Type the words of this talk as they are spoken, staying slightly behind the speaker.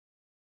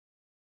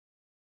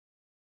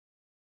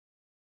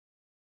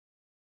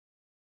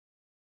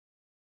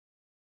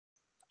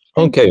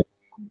Okay.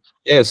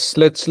 Yes,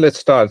 let's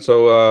start.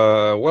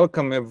 So,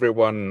 welcome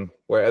everyone,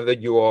 wherever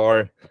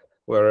you're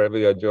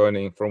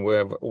joining from,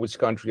 which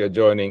country you're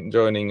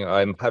joining.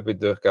 I'm happy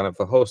to kind of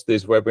host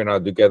this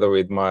webinar together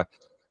with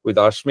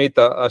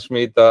Ashmita,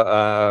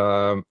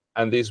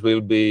 and this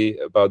will be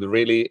about a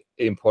really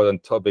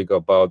important topic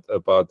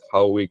about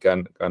how we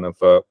can kind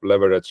of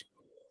leverage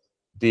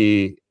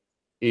the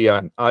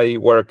I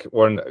work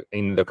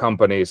in the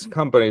companies.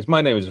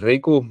 My name is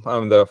Riku.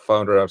 I'm the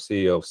founder and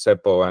CEO of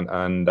Seppo,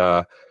 and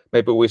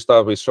maybe we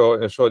start with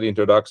short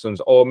introductions,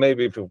 or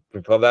maybe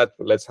before that,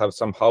 let's have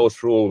some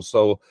house rules.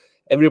 So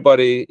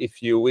everybody,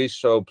 if you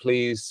wish, so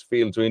please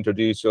feel to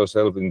introduce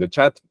yourself in the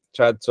chat.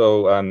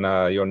 So and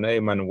your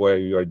name and where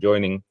you are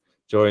joining.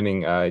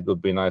 It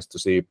would be nice to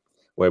see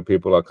where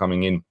people are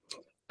coming in,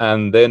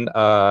 and then.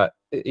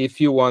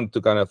 If you want to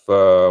kind of,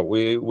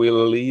 we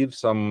will leave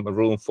some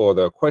room for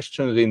the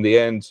questions in the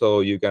end,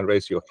 so you can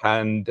raise your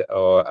hand,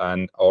 or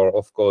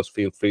of course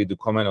feel free to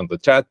comment on the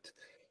chat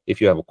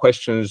if you have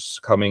questions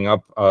coming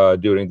up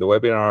during the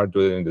webinar,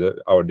 during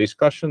our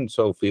discussion.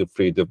 So feel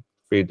free to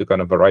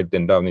kind of write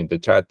them down in the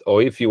chat,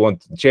 or if you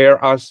want to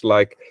share us,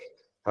 like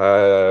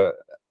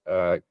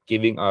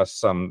giving us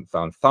some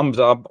thumbs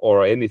up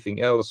or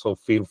anything else, so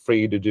feel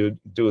free to do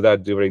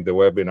that during the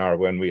webinar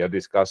when we are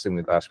discussing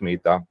with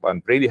Ashmita.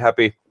 I'm really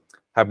happy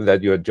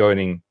that you are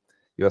joining.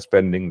 You are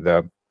spending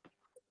the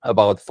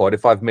about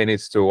 45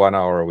 minutes to 1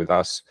 hour with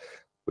us,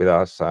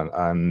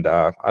 and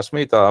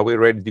Ashmita, are we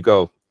ready to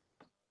go?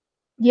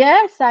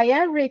 Yes, I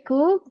am,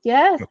 Riku.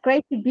 Yes,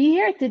 great to be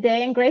here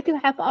today and great to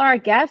have our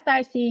guest.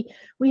 I see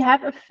we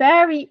have a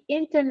very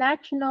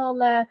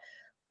international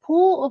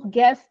pool of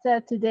guests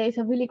today,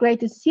 so really great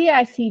to see.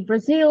 I see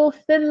Brazil,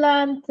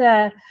 Finland,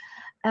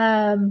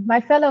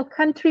 my fellow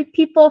country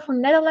people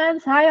from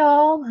Netherlands. Hi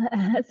all.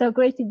 So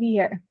great to be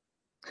here.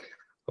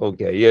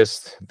 Okay,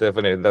 yes,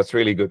 definitely. That's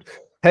really good.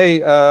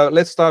 Hey,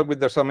 let's start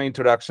with some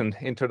introduction.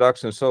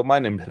 So my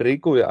name is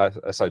Riku.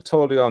 As I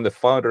told you, I'm the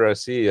founder and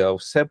CEO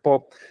of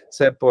Seppo,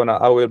 and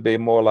I will be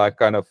more like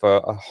kind of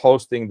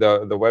hosting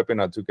the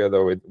webinar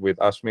together with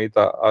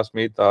Ashmita.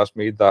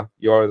 Ashmita,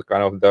 you're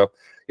kind of the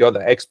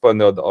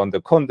expert on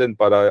the content,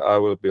 but I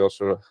will be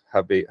also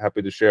happy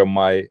to share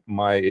my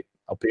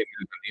opinion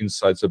and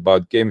insights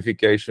about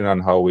gamification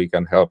and how we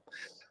can help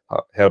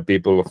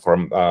people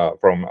from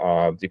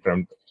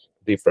different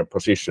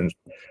positions.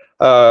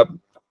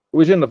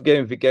 Vision of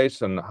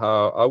gamification.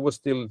 I was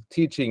still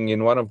teaching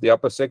in one of the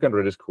upper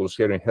secondary schools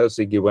here in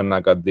Helsinki when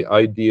I got the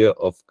idea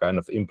of kind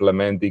of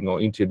implementing or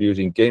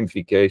introducing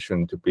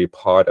gamification to be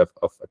part of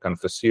a kind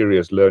of a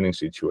serious learning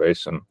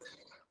situation.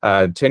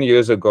 10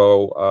 years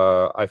ago,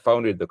 I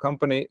founded the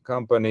company,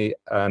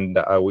 and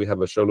we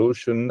have a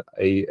solution,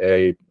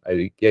 a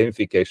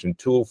gamification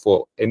tool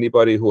for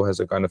anybody who has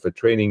a kind of a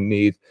training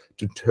need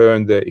to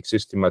turn the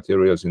existing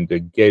materials into a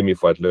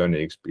gamified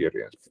learning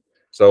experience.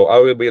 So I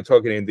will be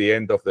talking in the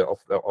end of the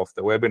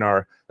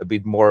webinar a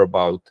bit more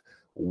about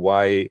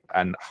why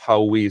and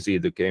how we see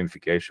the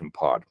gamification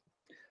part.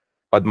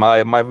 But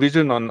my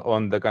vision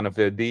on the kind of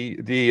the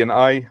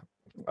DEI.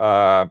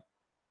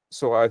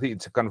 So I think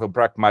it's kind of a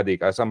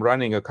pragmatic. As I'm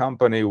running a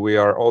company, we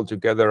are all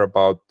together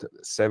about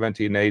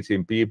 17,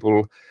 18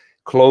 people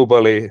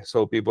globally.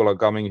 So people are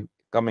coming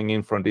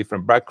in from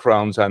different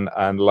backgrounds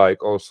and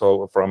like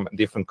also from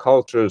different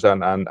cultures,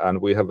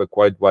 and we have a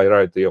quite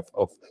variety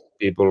of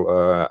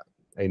people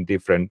in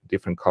different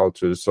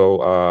cultures.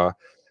 So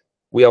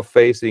we are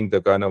facing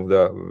the kind of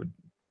the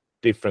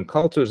different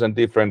cultures and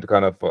different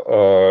kind of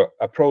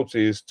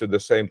approaches to the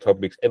same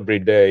topics every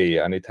day,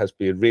 and it has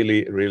been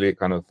really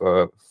kind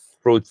of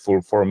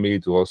fruitful for me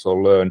to also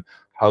learn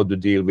how to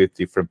deal with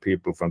different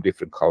people from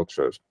different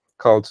cultures.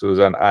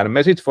 And a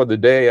message for the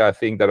day, I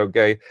think that,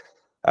 okay,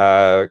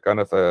 kind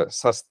of a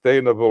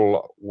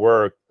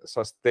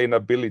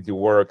sustainability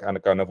work, and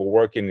kind of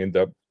working in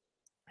the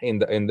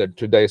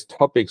today's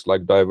topics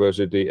like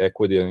diversity,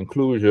 equity, and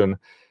inclusion.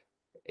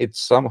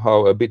 It's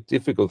somehow a bit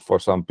difficult for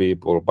some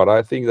people, but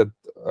I think that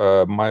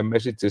my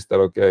message is that,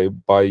 okay,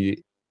 by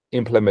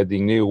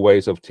implementing new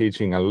ways of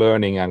teaching and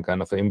learning and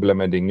kind of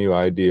implementing new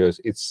ideas,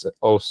 it's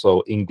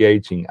also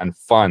engaging and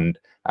fun,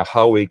 and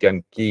how we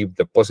can keep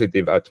the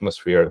positive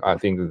atmosphere. I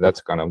think that's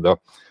kind of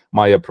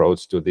my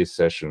approach to this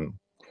session.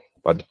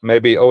 But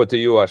maybe over to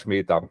you,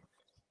 Ashmita.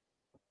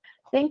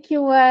 Thank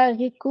you,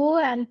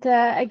 Riku, and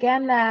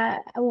again,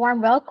 a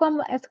warm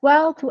welcome as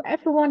well to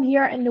everyone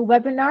here in the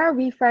webinar.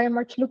 We very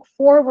much look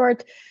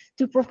forward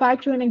to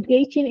provide you an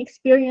engaging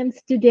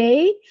experience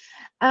today.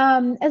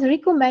 As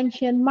Riku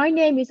mentioned, my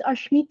name is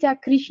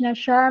Ashmita Krishna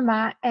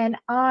Sharma, and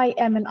I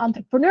am an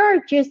entrepreneur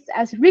just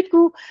as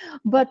Riku,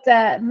 but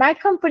my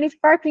company,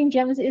 Sparkling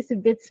Gems, is a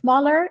bit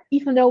smaller,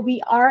 even though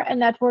we are a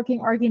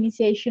networking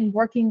organization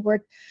working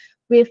with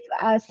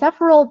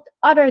several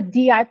other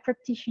DI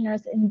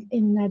practitioners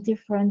in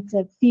different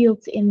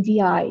fields in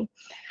DI.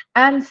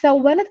 And so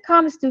when it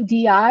comes to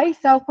DI,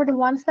 so for the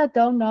ones that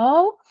don't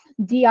know,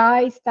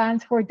 DI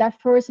stands for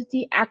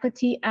diversity,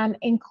 equity, and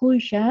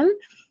inclusion.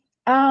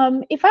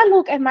 If I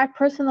look at my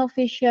personal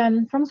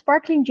vision from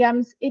Sparkling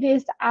Gems, it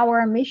is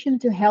our mission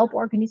to help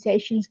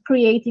organizations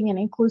creating an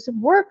inclusive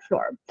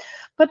workflow.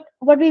 But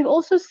what we've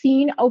also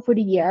seen over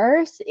the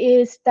years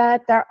is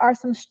that there are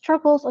some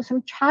struggles or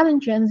some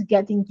challenges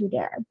getting to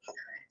there.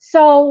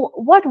 So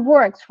what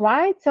works,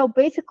 right? So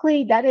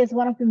basically, that is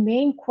one of the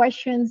main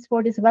questions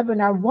for this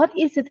webinar. What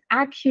is it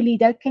actually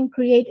that can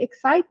create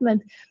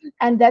excitement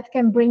and that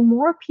can bring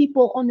more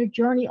people on the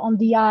journey on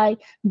DI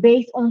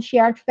based on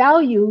shared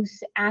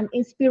values and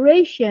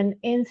inspiration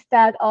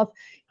instead of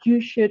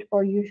you should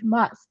or you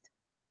must?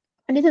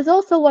 And this is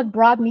also what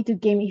brought me to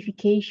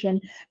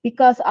gamification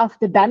because of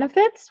the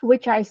benefits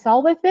which I saw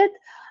with it,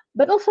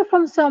 but also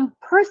from some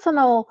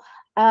personal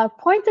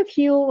point of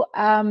view.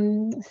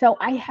 So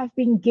I have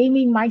been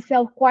gaming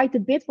myself quite a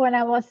bit when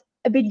I was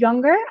a bit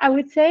younger, I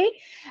would say.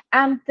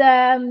 And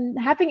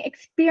having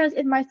experience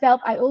it myself,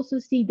 I also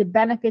see the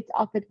benefits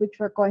of it, which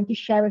we're going to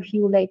share with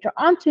you later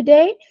on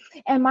today.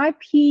 And my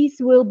piece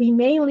will be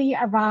mainly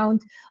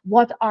around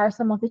what are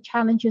some of the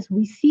challenges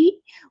we see,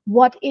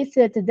 what is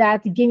it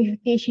that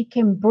gamification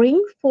can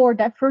bring for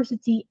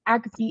diversity,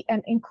 equity,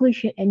 and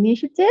inclusion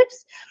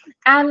initiatives,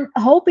 and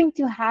hoping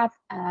to have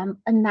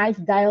a nice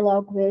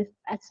dialogue with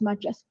as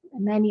much as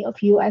many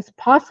of you as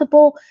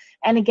possible.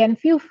 And again,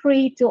 feel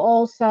free to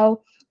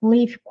also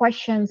leave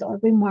questions or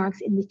remarks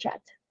in the chat.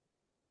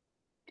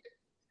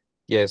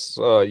 Yes,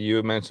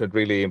 you mentioned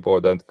really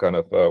important kind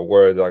of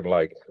word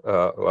like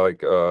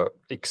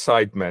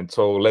excitement.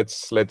 So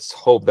let's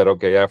hope that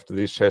after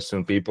this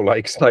session people are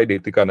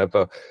excited to kind of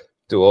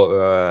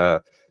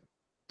to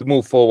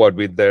move forward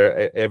with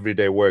their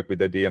everyday work with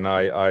the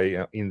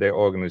DNI in their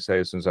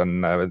organizations.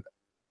 And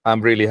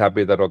I'm really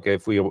happy that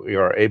if we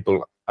are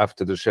able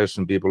after the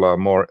session, people are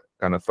more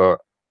kind of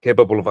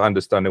capable of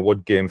understanding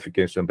what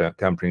gamification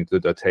can bring to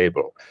the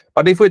table.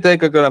 But if we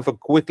take a kind of a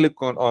quick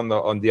look on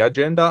the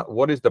agenda,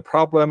 what is the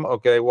problem?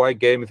 Why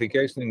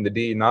gamification in the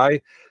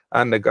DNI,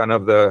 and the kind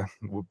of the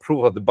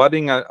proof of the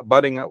budding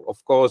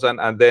of course,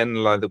 and then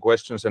like the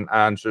questions and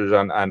answers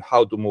and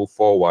how to move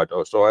forward.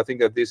 So I think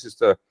that this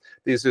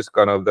is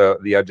kind of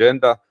the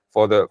agenda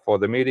for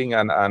the meeting,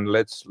 and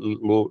let's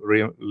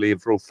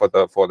leave room for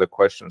the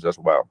questions as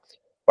well.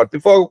 But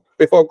before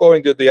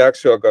going to the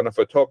actual kind of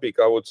a topic,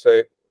 I would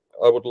say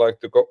I would like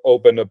to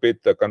open a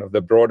bit the kind of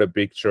the broader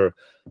picture.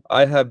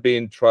 I have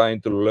been trying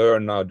to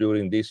learn now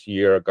during this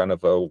year kind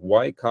of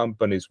why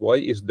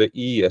is the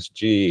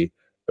ESG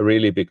a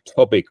really big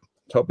topic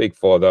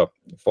for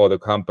the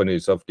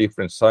companies of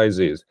different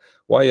sizes?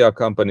 Why are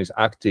companies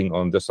acting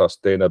on the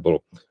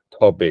sustainable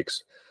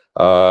topics?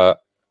 There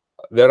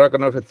are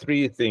kind of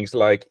three things,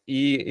 like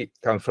E, it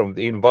comes from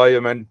the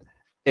environment,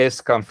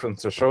 S comes from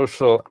the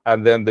social,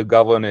 and then the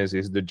governance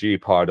is the G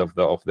part of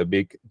the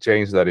big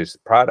change that is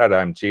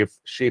paradigm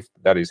shift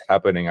that is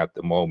happening at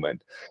the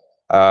moment.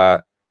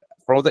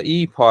 For the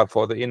E part,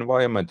 for the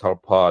environmental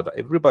part,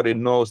 everybody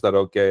knows that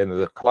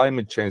the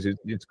climate change is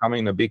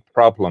becoming a big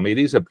problem. It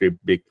is a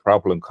big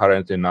problem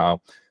currently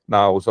now.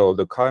 So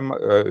the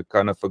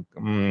kind of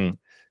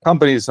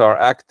companies are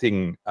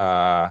acting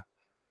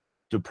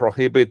to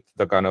prohibit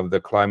the kind of the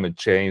climate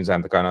change,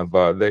 and the kind of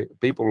the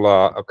people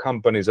are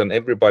companies, and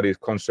everybody is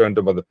concerned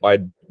about the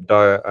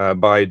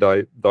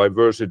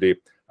biodiversity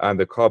and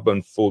the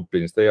carbon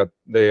footprints. They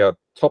are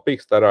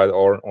topics that are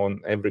on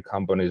every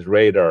company's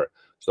radar.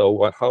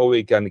 So how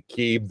we can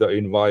keep the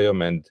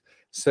environment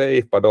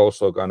safe, but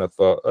also kind of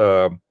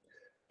for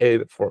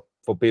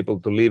people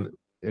to live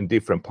in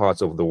different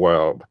parts of the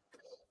world.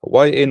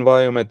 Why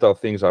environmental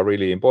things are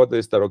really important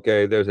is that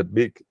there's a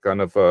big kind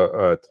of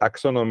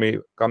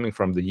taxonomy coming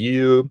from the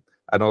EU,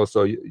 and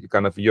also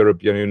kind of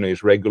European Union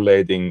is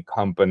regulating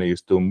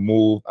companies to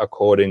move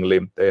accordingly.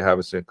 They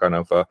have some kind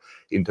of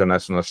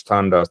international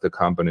standards the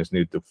companies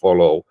need to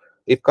follow.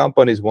 If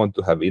companies want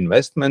to have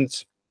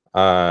investments,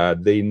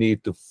 they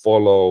need to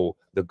follow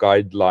the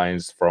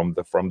guidelines from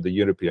the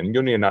European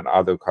Union and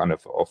other kind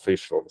of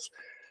officials.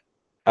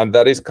 And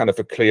that is kind of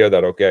clear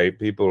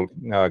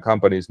that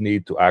companies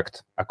need to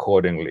act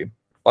accordingly.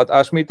 But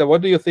Ashmita,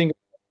 what do you think?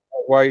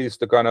 Why is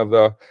the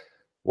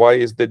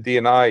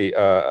DNI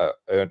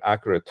an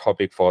accurate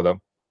topic for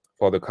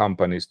the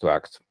companies to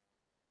act?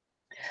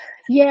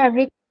 Yeah,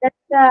 Rick, that's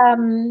a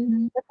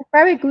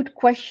very good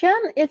question.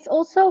 It's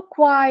also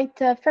quite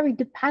very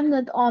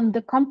dependent on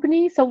the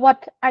company. So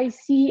what I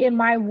see in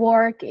my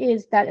work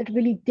is that it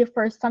really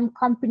differs. Some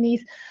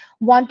companies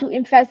want to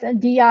invest in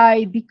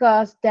DI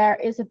because there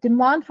is a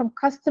demand from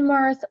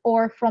customers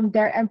or from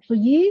their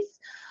employees.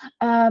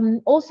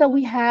 Also,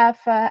 we have,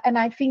 and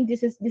I think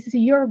this is a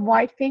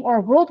Europe-wide thing, or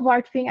a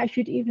worldwide thing, I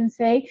should even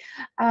say.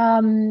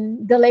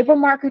 The labor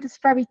market is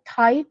very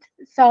tight.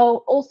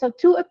 So also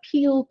to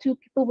appeal to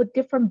people with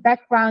different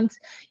backgrounds,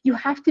 you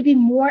have to be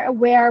more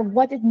aware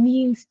what it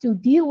means to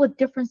deal with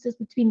differences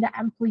between the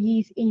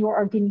employees in your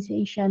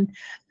organization.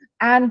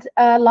 And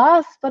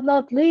last but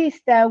not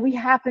least, we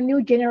have a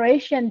new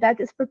generation that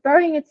is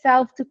preparing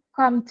itself to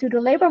come to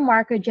the labor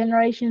market,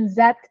 Generation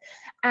Z.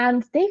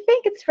 And they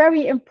think it's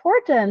very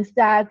important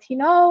that,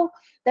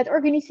 that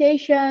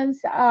organizations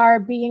are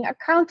being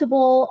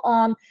accountable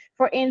on,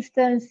 for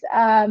instance,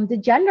 the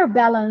gender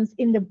balance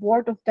in the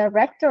board of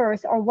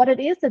directors, or what it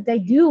is that they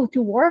do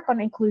to work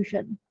on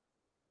inclusion.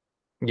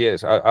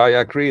 Yes, I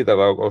agree that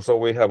also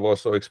we have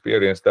also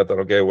experienced that,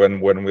 okay, when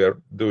we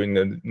are doing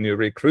a new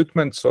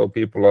recruitment, so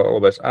people are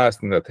always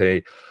asking that,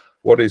 hey,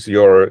 what is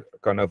your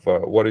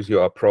what is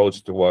your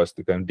approach towards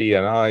the kind of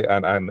D&I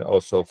and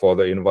also for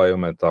the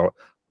environmental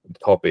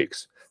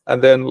topics?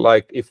 And then,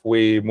 like, if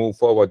we move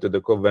forward to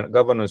the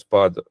governance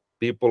part,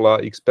 people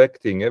are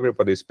expecting,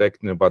 everybody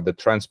expecting about the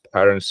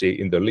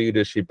transparency in the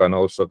leadership, and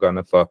also kind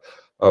of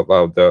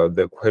about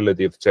the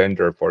quality of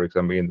gender, for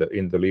example,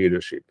 in the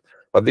leadership.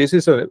 But this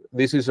is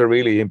a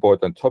really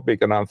important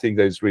topic, and I think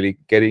that it's really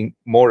getting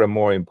more and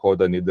more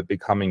important in the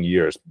becoming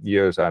years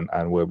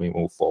and where we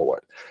move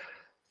forward.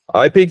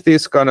 I picked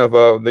this kind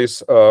of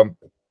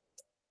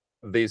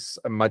this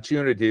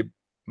maturity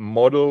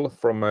model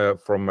from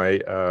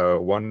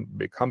one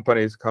big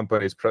company's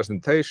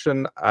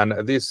presentation,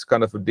 and this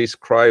kind of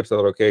describes that,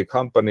 okay,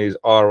 companies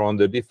are on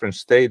the different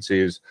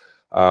stages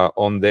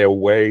on their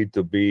way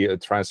to be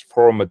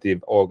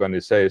transformative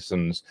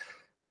organizations.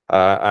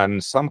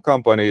 And some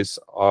companies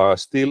are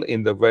still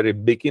in the very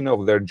beginning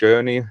of their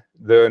journey,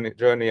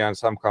 and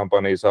some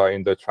companies are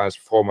in the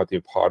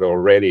transformative part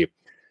already.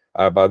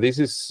 But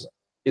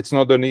it's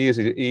not an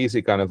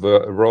easy kind of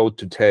a road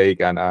to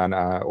take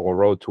or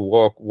road to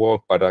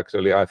walk. But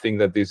actually, I think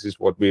that this is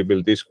what we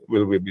will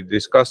be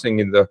discussing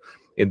in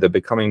the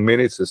becoming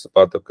minutes, is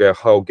about, okay,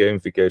 how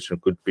gamification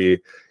could be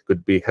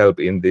help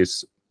in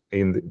this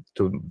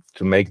to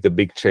make the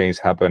big change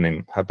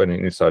happening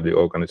inside the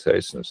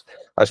organizations.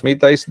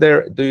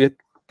 Ashmita, do you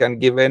can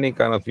give any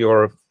kind of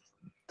your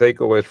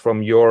takeaways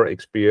from your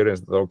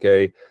experience?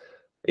 Okay,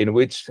 in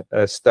which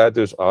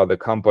status are the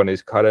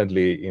companies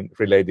currently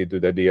related to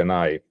the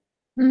D&I?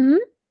 Mm-hmm.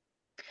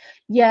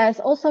 Yes,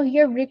 also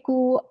here,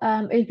 Riku,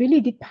 it really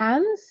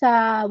depends.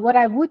 What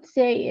I would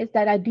say is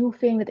that I do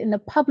think that in the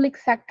public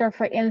sector,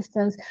 for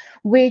instance,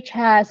 which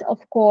has,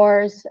 of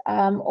course,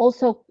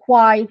 also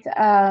quite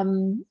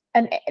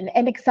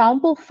an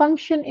example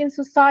function in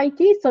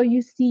society. So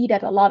you see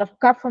that a lot of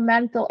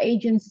governmental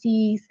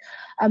agencies,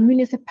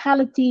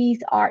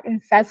 municipalities are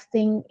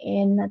investing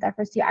in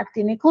diversity,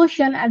 equity, and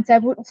inclusion, and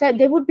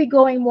they would be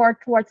going more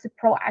towards the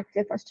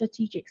proactive or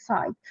strategic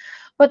side.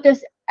 But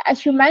there's,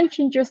 as you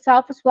mentioned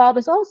yourself as well,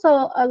 there's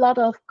also a lot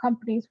of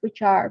companies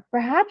which are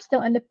perhaps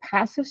still in the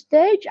passive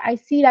stage. I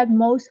see that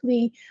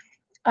mostly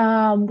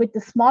with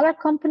the smaller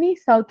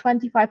companies, so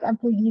 25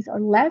 employees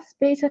or less,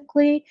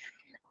 basically.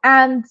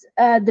 And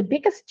the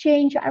biggest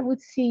change I would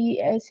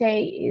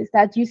say is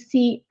that you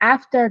see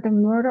after the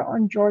murder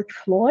on George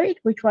Floyd,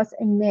 which was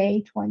in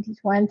May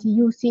 2020,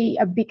 you see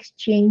a big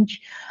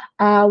change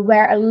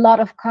where a lot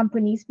of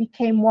companies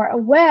became more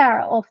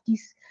aware of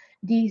these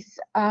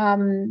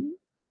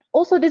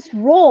also this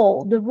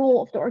role, the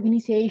role of the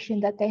organization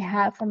that they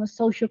have from a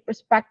social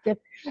perspective,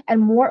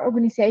 and more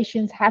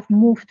organizations have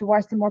moved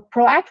towards the more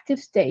proactive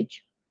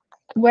stage,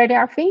 where they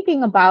are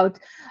thinking about,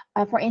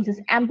 for instance,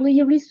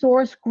 employee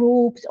resource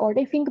groups, or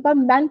they think about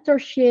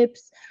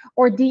mentorships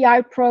or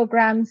DI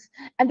programs.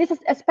 And this is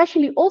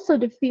especially also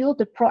the field,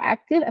 the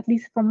proactive, at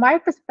least from my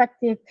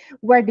perspective,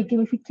 where the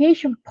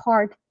gamification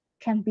part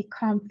can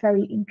become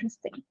very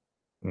interesting.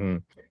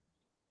 Mm.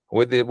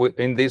 With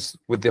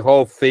the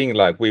whole thing,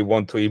 like, we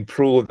want to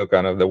improve the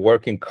kind of the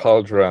working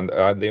culture and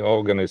the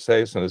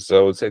organization,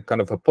 so it's a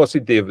kind of a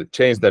positive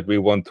change that we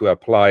want to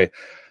apply.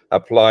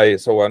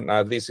 So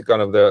this is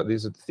kind of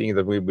this is the thing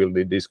that we will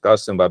be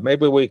discussing, but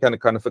maybe we can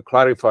kind of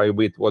clarify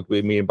with what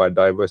we mean by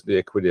diversity,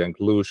 equity, and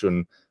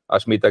inclusion.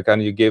 Ashmita,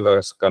 can you give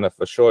us kind of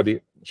a short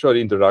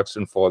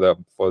introduction for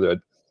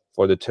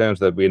the terms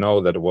that we know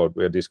that what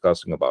we're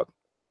discussing about?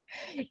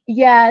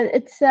 Yeah,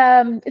 it's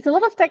a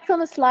lot of text on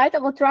the slide. I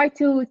will try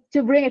to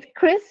bring it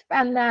crisp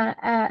and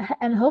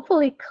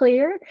hopefully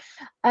clear.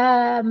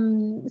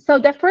 So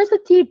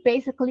diversity,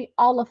 basically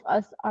all of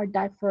us are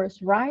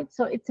diverse, right?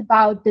 So it's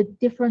about the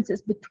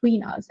differences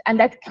between us, and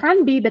that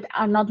can be, but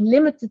are not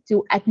limited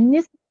to,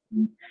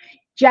 ethnicity,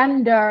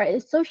 gender,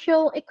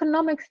 social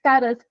economic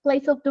status,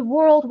 place of the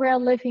world we're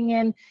living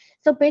in.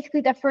 So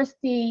basically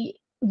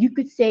diversity, you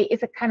could say,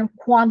 is a kind of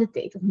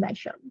quantitative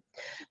measure.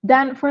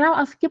 Then for now,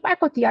 I'll skip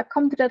equity. I'll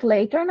come to that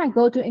later, and I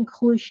go to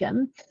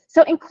inclusion.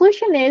 So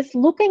inclusion is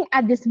looking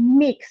at this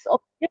mix of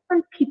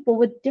different people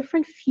with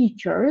different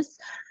features.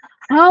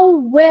 How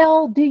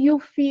well do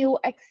you feel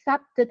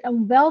accepted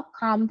and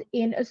welcomed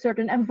in a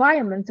certain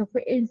environment? So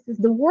for instance,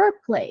 the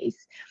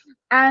workplace.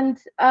 And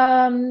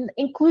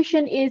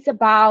inclusion is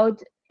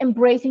about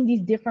embracing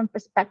these different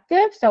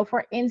perspectives. So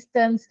for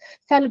instance,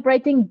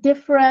 celebrating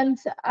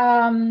different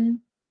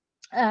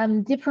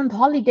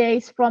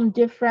holidays from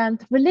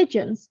different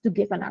religions, to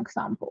give an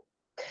example.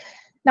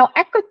 Now,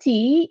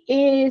 equity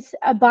is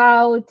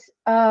about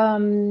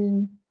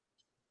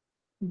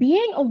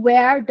being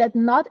aware that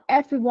not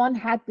everyone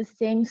had the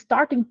same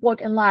starting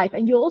point in life.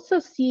 And you also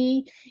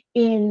see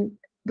in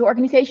the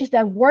organizations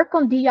that work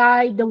on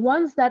DI, the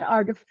ones that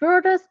are the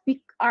furthest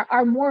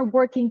are more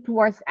working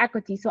towards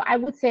equity. So I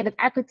would say that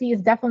equity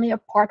is definitely a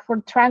part for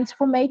the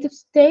transformative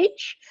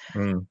stage.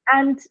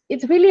 And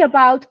it's really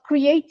about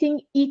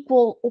creating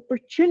equal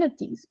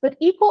opportunities. But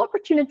equal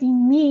opportunity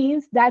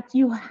means that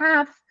you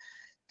have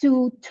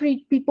to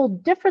treat people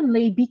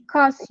differently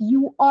because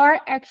you are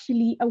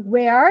actually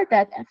aware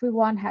that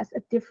everyone has a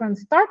different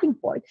starting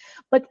point.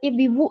 But if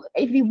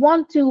we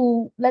want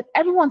to let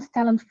everyone's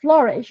talent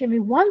flourish and we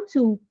want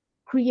to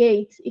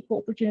create equal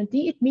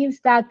opportunity, it means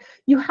that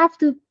you have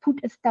to put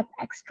a step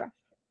extra.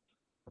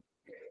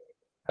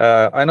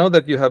 I know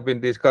that you have been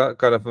this kind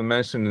of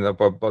mentioning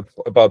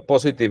about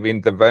positive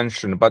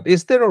intervention, but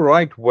is there a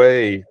right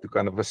way to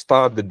kind of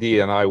start the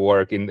D&I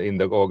work in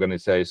the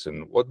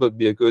organization? What would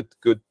be a good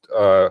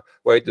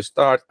way to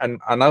start?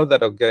 And I know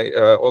that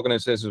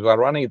organizations are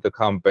running the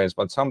campaigns,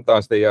 but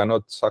sometimes they are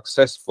not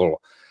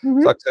successful.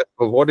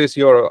 What is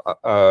your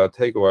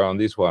takeaway on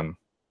this one?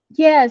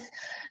 Yes.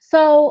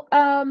 So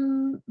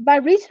by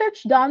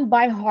research done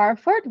by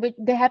Harvard, which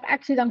they have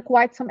actually done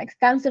quite some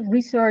extensive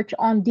research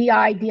on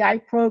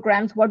DI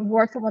programs, what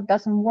works and what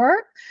doesn't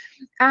work.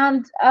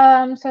 And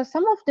so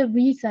some of the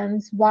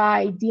reasons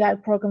why DI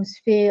programs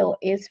fail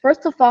is,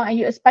 first of all, and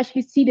you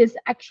especially see this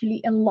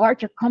actually in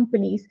larger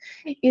companies,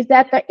 is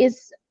that there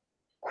is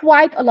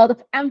quite a lot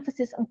of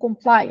emphasis on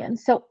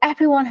compliance. So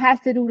everyone has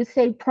to do the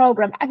same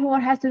program,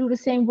 everyone has to do the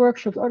same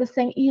workshops or the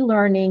same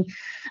e-learning.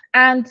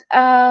 And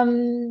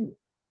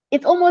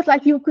it's almost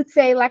like you could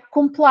say like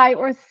comply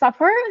or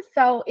suffer.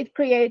 So it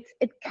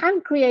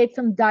can create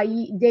some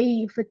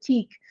DI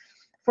fatigue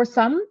for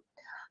some.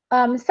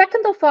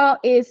 Second of all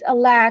is a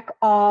lack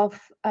of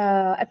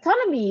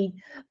autonomy,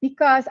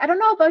 because I don't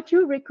know about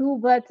you, Riku,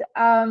 but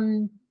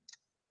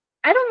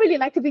I don't really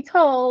like to be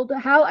told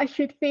how I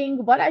should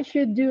think, what I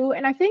should do.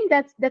 And I think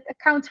that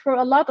accounts for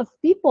a lot of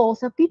people.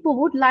 So people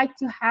would like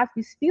to have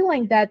this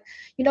feeling that,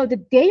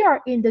 that they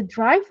are in the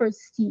driver's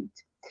seat.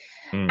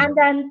 And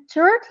then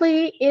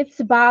thirdly,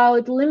 it's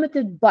about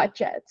limited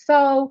budget.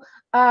 So,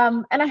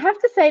 and I have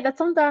to say that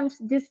sometimes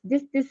this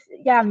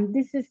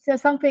is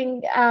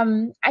something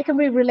I can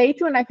really relate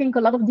to, and I think a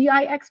lot of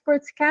DI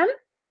experts can.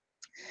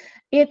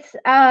 It's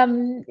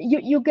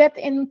you get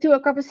into a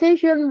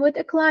conversation with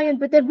a client,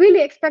 but they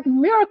really expect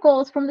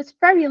miracles from this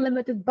very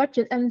limited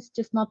budget, and it's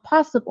just not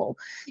possible.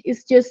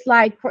 It's just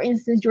like, for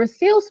instance, your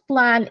sales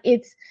plan,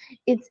 it's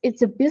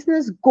a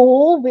business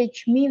goal,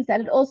 which means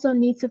that it also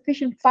needs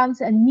sufficient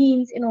funds and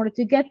means in order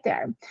to get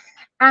there.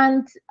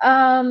 And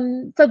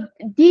so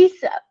these,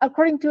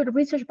 according to the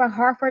research by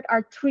Harvard,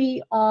 are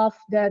three of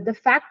the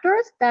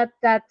factors that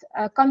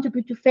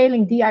contribute to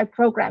failing DI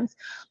programs.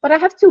 But I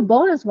have two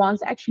bonus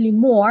ones, actually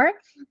more,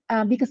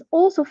 because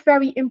also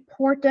very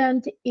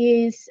important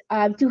is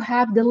to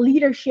have the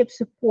leadership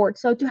support.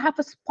 So to have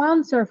a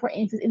sponsor, for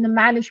instance, in the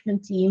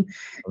management team,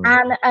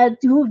 and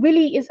who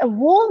really is a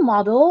role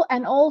model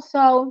and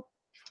also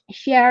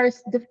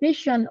shares the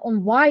vision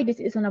on why this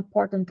is an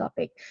important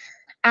topic.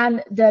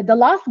 And the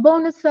last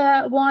bonus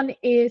one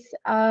is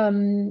a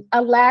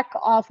lack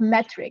of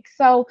metrics.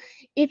 So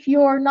if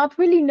you're not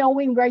really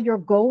knowing where you're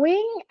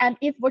going, and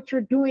if what you're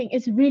doing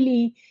is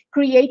really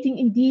creating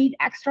indeed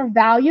extra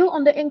value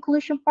on the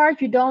inclusion part,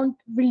 you don't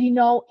really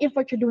know if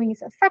what you're doing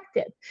is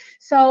effective.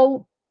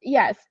 So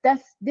yes,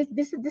 this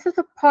is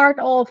a part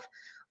of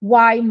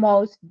why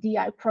most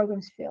DI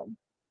programs fail.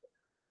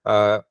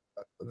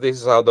 This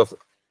is out of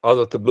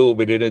the blue.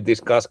 We didn't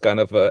discuss kind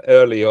of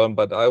early on,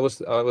 but I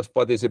was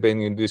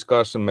participating in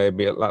discussion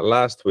maybe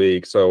last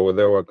week. So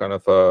there were kind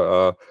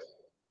of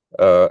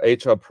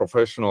HR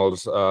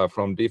professionals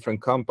from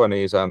different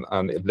companies,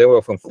 and they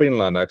were from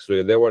Finland.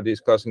 Actually, they were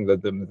discussing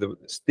that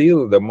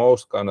still the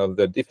most kind of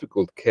the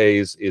difficult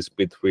case is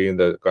between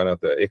the kind of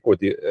the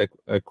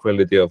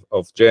equality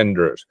of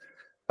genders.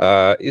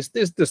 Is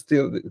this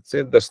still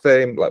the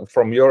same, like,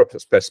 from your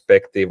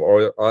perspective,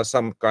 or are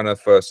some kind of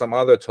some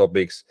other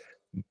topics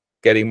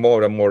getting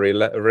more and more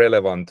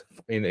relevant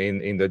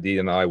in the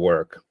D&I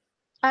work?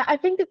 I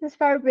think this is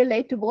very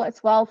relatable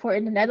as well for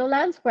in the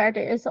Netherlands, where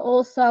there is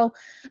also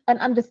an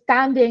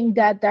understanding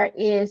that there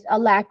is a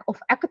lack of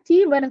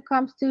equity when it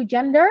comes to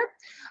gender,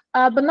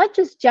 but not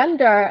just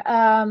gender.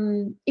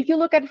 If you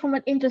look at it from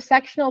an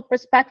intersectional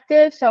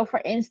perspective, so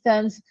for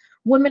instance,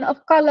 women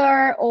of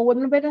color or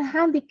women with a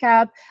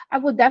handicap, I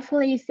would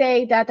definitely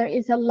say that there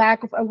is a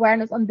lack of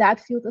awareness on that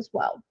field as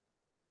well.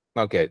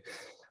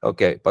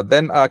 Okay, but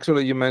then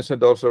actually you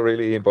mentioned also a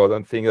really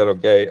important thing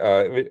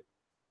that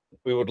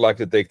we would like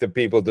to take the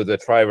people to the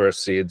driver's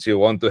seats. You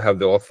want to have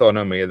the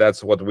autonomy.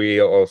 That's what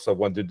we also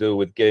want to do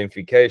with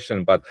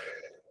gamification. But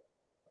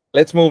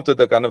let's move to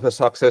the kind of a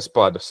success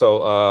part.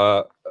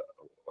 So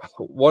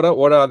what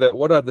are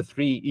the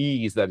 3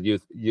 E's that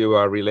you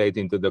are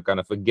relating to the kind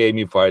of a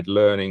gamified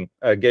learning,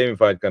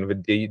 gamified kind of a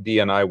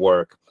D&I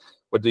work?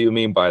 What do you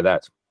mean by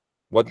that?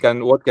 What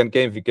can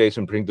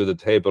gamification bring to the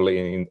table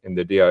in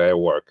the DIY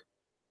work?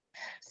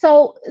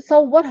 So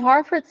what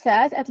Harvard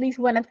says, at least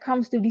when it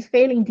comes to these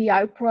failing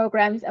DI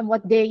programs and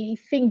what they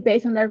think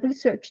based on their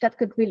research that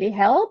could really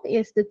help,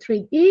 is the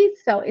 3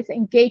 E's. So it's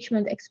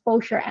engagement,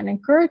 exposure, and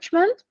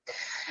encouragement.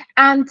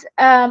 And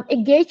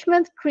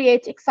engagement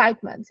creates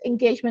excitement.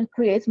 Engagement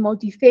creates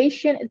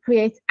motivation. It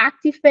creates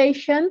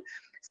activation.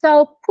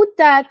 So put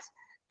that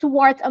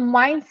towards a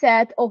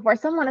mindset of where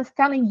someone is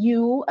telling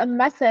you a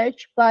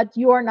message, but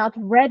you're not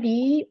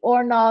ready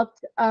or not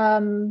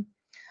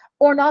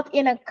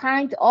in a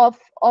kind of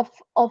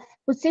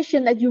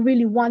position that you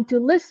really want to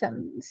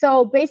listen.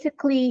 So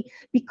basically,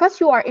 because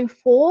you are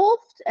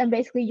involved and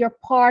basically you're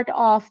part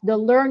of the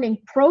learning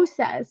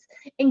process,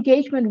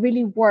 engagement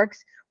really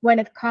works when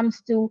it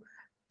comes to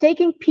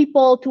taking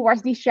people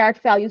towards these shared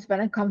values when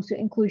it comes to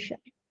inclusion.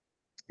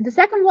 The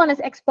second one is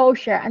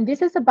exposure, and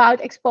this is about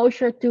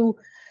exposure to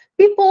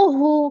people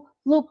who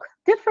look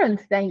different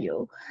than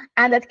you,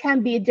 and that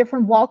can be a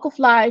different walk of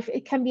life,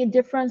 it can be a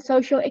different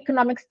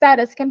socio-economic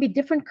status, can be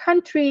different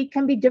country,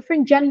 can be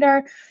different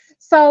gender.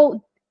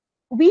 So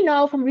we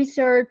know from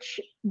research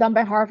done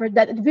by Harvard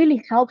that it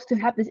really helps to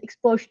have this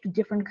exposure to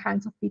different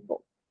kinds of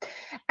people.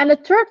 And the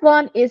third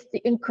one is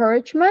the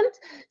encouragement.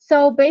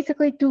 So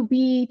basically to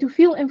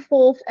feel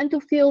involved and to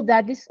feel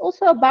that this is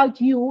also about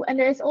you and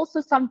there is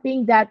also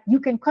something that you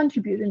can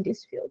contribute in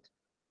this field.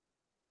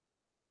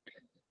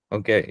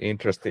 Okay,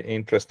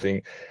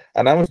 interesting.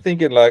 And I was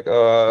thinking like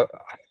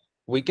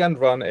we can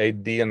run a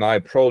D&I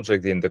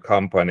project in the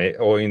company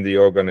or in the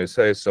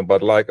organization,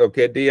 but like,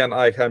 okay,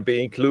 D&I can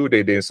be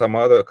included in some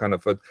other kind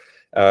of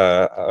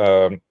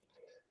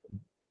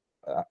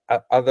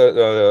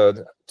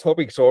other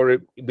topics, or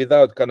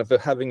without kind of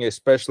having a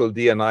special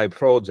D&I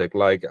project,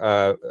 like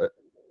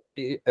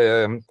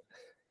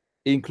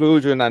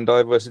inclusion and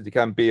diversity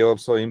can be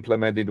also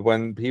implemented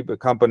when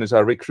companies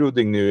are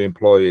recruiting new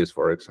employees,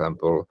 for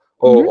example,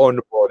 or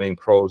onboarding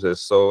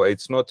process. So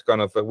it's not kind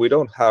of we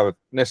don't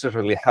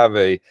necessarily have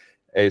a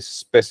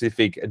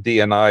specific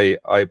D&I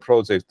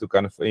project to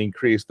kind of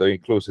increase the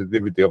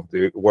inclusivity of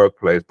the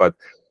workplace. But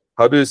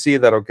how do you see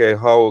that? Okay,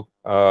 how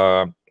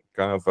kind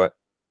of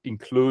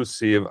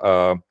inclusive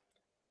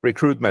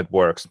recruitment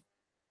works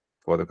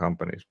for the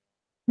companies?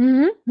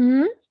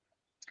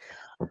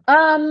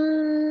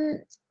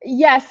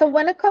 Yeah, so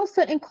when it comes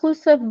to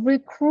inclusive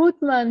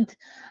recruitment,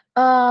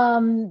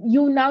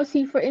 you now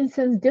see, for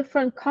instance,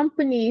 different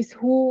companies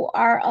who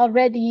are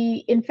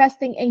already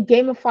investing in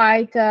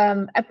gamified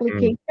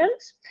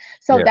applications.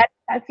 So that's,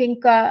 I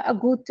think, a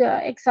good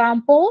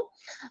example.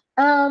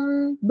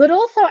 But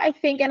also, I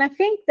think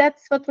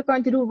that's what we're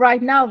going to do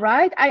right now,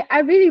 right?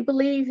 I really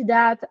believe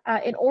that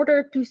in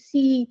order to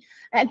see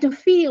and to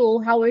feel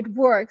how it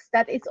works,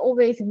 that it's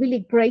always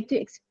really great to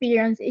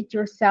experience it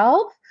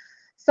yourself.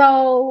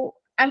 So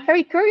I'm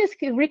very curious,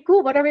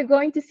 Riku, what are we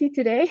going to see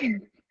today?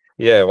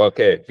 Yeah,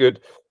 okay,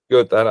 good.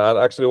 And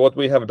actually what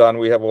we have done,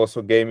 we have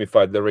also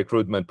gamified the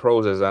recruitment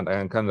process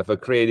and kind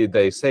of created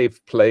a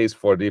safe place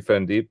for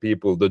different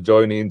people to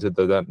join into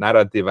the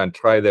narrative and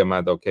try them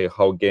at, okay,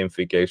 how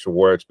gamification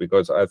works,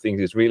 because I think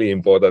it's really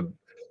important.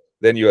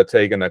 Then you are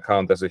taken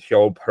account as a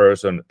whole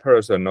person,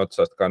 not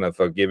just kind of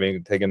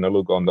taking a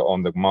look on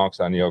the marks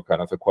and your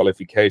kind of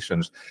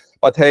qualifications.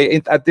 But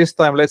hey, at this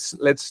time,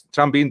 let's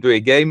jump into a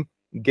game,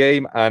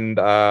 and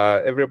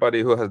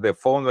everybody who has their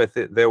phone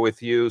there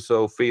with you,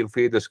 so feel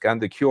free to scan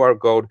the QR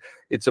code.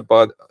 It's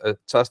about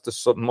just a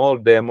small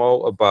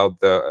demo about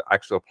the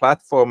actual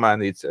platform,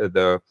 and it's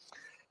the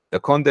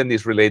content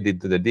is related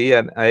to the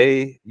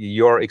DNA,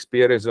 your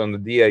experience on the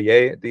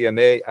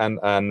DNA,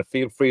 and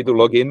feel free to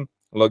log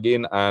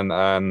in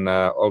and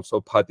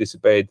also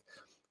participate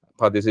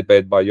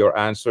by your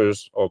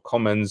answers or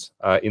comments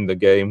in the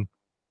game.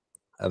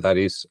 That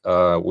is,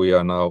 we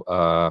are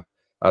now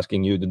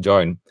asking you to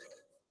join.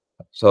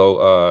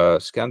 So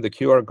scan the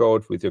QR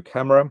code with your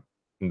camera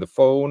in the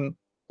phone,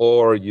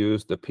 or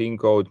use the pin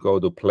code, go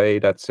to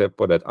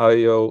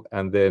play.seppo.io,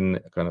 and then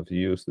kind of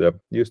use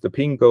the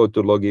pin code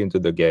to log into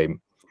the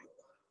game.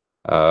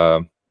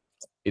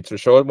 It's a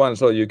short one,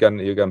 so you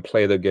can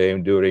play the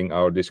game during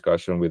our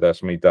discussion with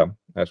Ashmita.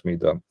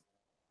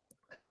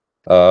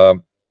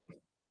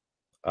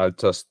 I'll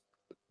just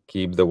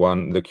keep the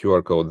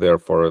QR code there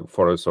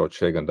for a short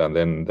second, and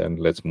then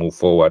let's move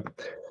forward.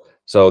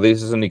 So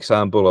this is an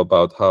example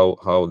about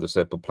how the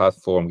Seppo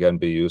platform can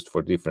be used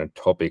for different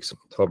topics,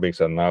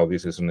 and now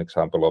this is an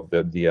example of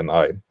the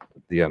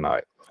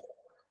DNI.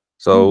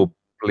 So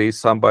please,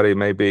 somebody,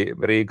 maybe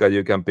Riika,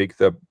 you can pick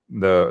the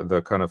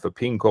kind of a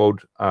pin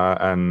code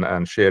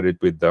and share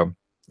it with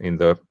in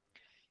the chat.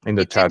 In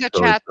the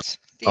chat.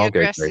 The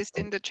address is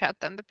in the chat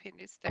and the pin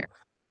is there.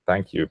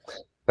 Thank you.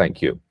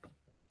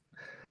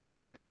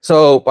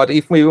 So, but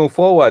if we move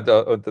forward,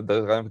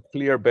 the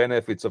clear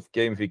benefits of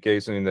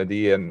gamification in the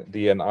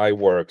DNI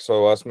work.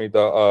 So,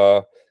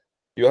 Ashmita,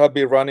 you have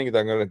been running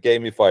the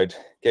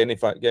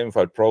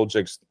gamified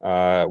projects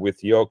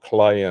with your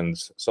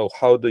clients. So,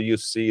 how do you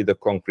see the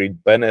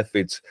concrete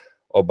benefits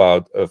of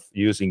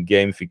using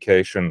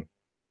gamification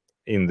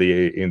in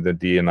the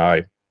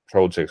DNI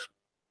projects?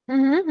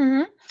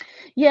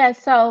 Yeah,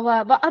 so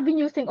well, I've been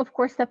using, of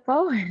course,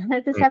 Seppo,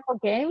 the Seppo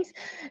games.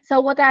 So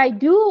what I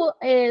do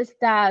is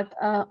that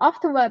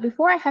often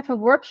before I have a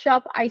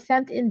workshop, I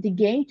send in the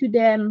game to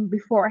them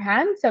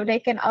beforehand, so they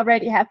can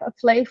already have a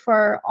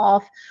flavor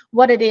of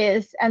what it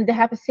is, and they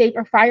have a safe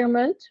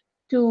environment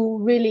to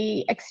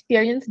really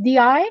experience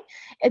DI.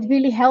 It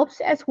really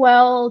helps as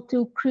well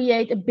to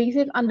create a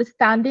basic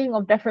understanding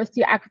of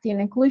diversity, equity,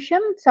 and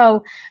inclusion.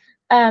 So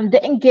the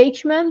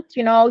engagement,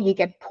 you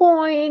get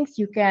points,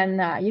 you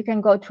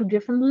can go through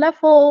different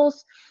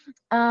levels.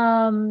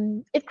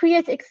 It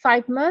creates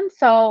excitement.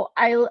 So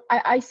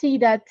I see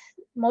that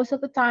most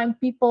of the time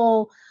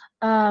people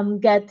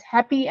get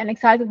happy and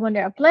excited when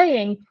they are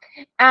playing,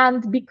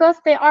 and because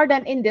they are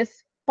then in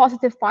this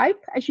positive vibe,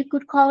 as you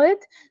could call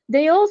it,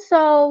 they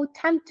also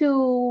tend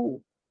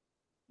to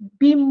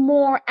be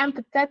more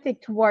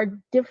empathetic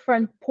toward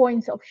different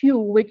points of view,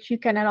 which you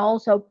can then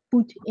also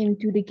put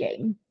into the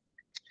game.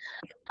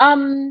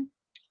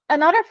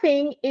 Another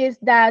thing is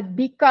that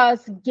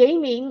because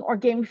gaming or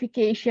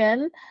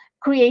gamification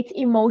creates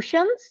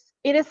emotions,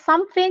 it is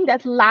something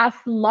that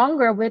lasts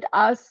longer with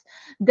us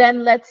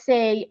than, let's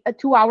say, a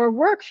 2-hour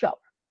workshop.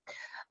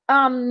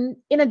 In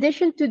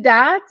addition to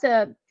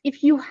that,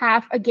 if you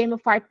have a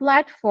gamified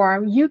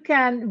platform, you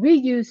can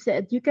reuse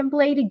it. You can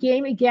play the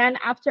game again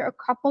after a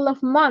couple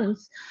of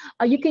months.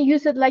 You can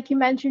use it, like you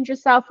mentioned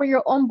yourself, for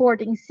your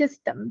onboarding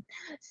system.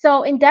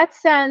 So in that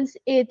sense,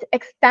 it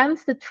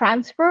extends the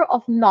transfer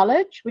of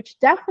knowledge, which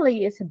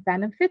definitely is a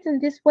benefit in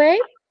this way.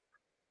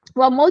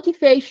 Well,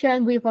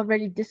 motivation, we've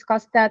already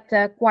discussed that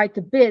quite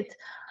a bit.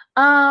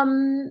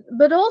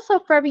 But also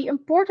very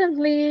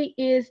importantly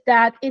is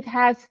that it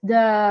has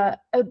the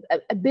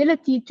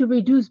ability to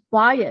reduce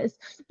bias,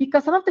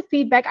 because some of the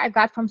feedback I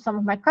got from some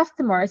of my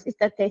customers is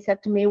that they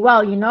said to me,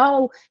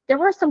 well, there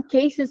were some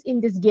cases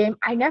in this game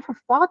I never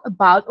thought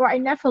about, or I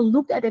never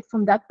looked at it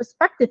from that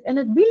perspective, and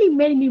it really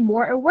made me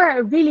more aware.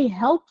 It really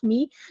helped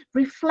me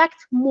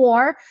reflect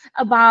more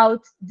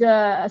about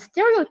the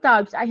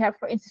stereotypes I have,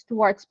 for instance,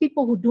 towards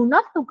people who do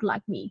not look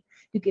like me,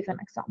 to give an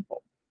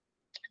example.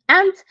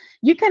 And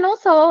you can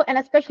also, and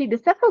especially the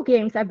Seppo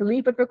games, I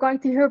believe, but we're going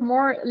to hear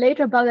more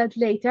later about that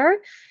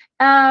later.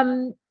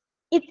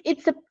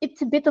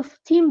 It's a bit of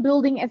team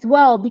building as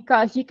well,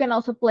 because you can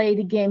also play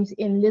the games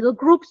in little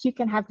groups. You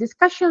can have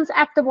discussions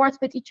afterwards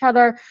with each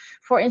other,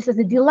 for instance,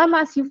 the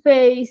dilemmas you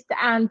faced,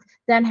 and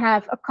then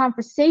have a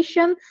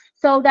conversation.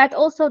 So that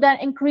also then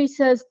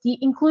increases the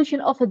inclusion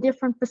of the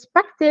different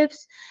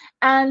perspectives,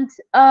 and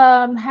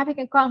having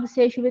a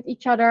conversation with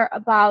each other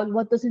about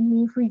what does it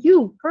mean for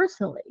you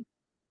personally.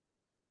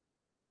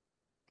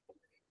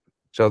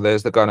 So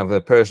there's the kind of the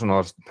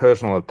personal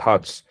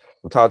touch.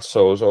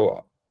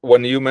 So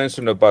when you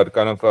mentioned about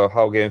kind of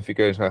how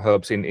gamification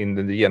helps in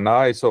the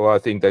DNI, so I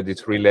think that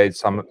it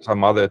relates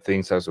some other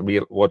things as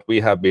what we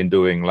have been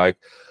doing, like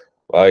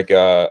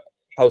how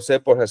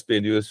Seppo has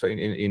been used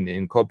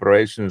in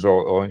corporations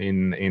or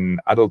in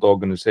adult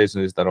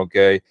organizations, is that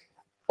okay?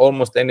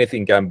 Almost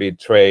anything can be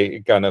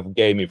kind of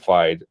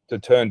gamified to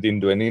turn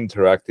into an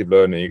interactive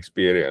learning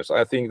experience.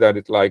 I think that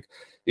it's like,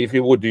 if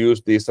you would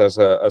use this as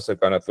a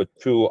kind of a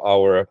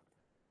 2-hour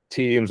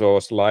Teams or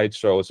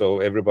slideshow, so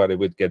everybody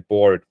would get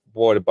bored.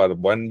 But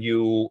when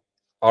you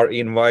are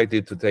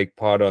invited to take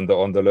part on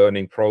the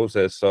learning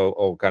process,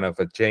 or kind of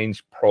a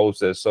change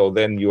process, so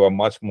then you are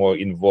much more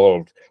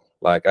involved.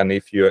 Like, and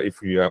if you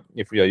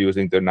are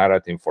using the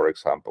narrative, for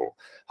example,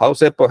 how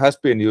Seppo has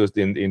been used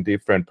in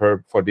different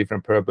for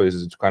different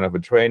purposes, it's kind of a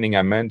training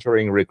and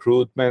mentoring,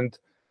 recruitment,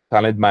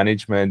 talent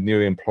management,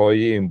 new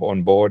employee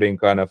onboarding,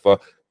 kind of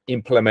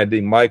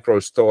implementing micro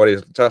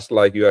stories, just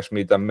like you,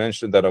 Ashmita,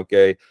 mentioned that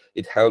okay,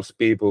 it helps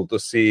people to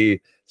see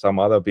some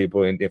other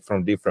people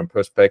from different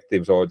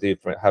perspectives, or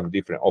have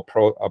different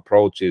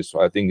approaches.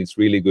 So I think it's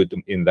really good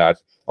in that.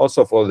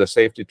 Also for the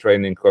safety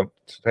trainings,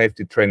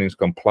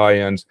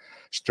 compliance,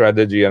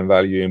 strategy and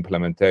value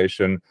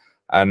implementation.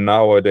 And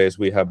nowadays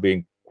we have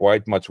been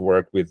quite much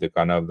work with the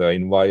kind of the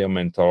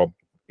environmental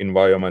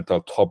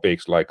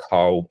topics, like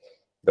how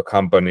the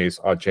companies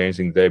are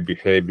changing their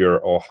behavior,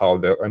 or how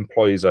the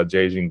employees are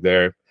changing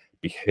their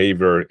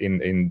behavior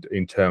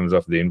in terms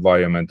of the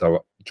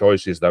environmental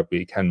choices that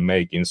we can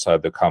make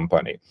inside the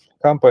company.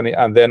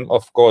 And then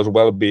of course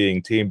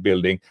well-being, team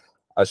building.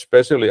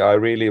 Especially I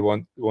really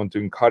want to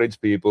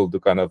encourage people to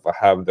kind of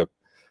have the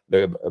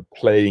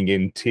playing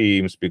in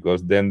teams,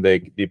 because then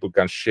people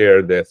can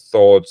share their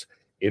thoughts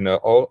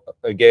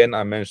again,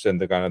 I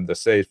mentioned the kind of the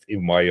safe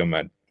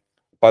environment.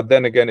 But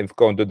then again, if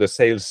going to the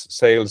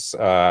sales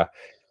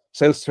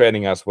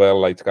training as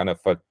well, like kind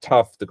of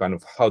tough to kind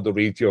of how to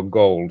reach your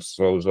goals.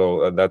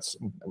 So that's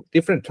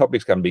different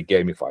topics can be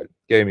gamified,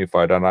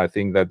 and I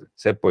think that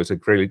Seppo is a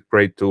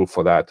great tool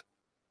for that.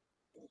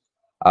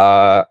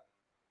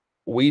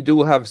 We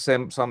do have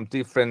some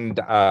different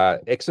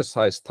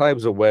exercise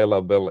types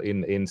available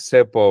in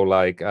Seppo,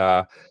 like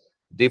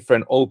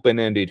different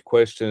open-ended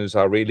questions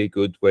are really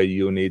good, where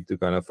you need to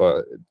kind of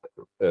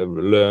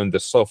learn the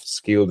soft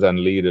skills and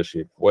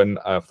leadership. When,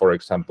 for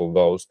example,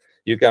 those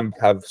you can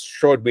have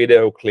short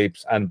video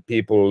clips, and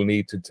people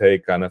need to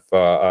take kind of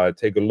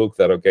take a look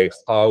that, okay,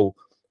 how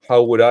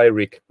would I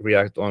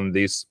react on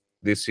this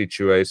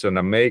situation,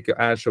 and make an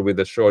answer with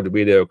a short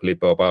video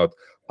clip about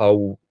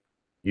how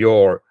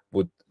you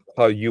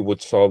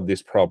would solve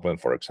this problem,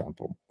 for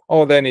example.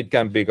 Or then it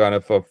can be kind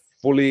of a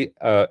fully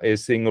a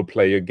single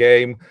player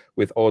game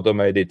with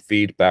automated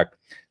feedback.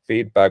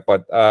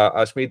 But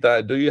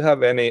Ashmita, do you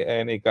have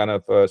any kind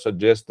of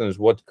suggestions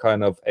what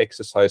kind of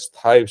exercise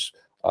types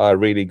are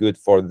really good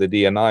for the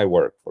D&I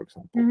work, for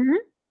example?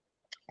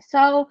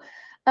 So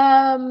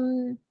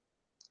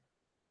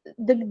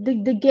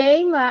the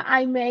game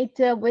I made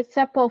with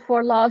Seppo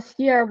for last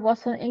year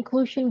was an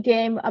inclusion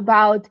game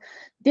about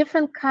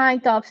different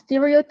kind of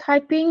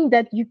stereotyping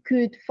that you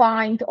could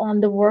find on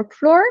the work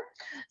floor.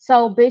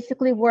 So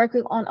basically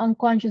working on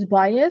unconscious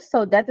bias.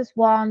 So that is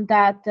one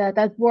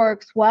that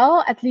works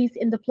well, at least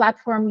in the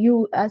platform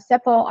you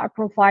Seppo are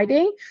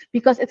providing,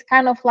 because it's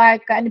kind of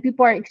like, and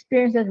people are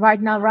experiencing it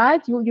right now,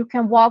 right? You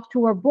can walk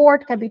to a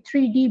board, it can be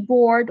 3D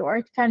board, or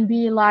it can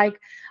be like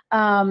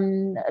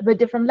with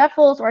different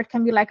levels, or it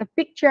can be like a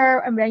picture,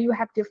 and then you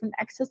have different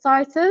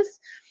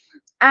exercises.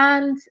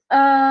 And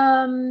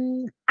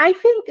I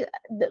think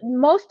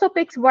most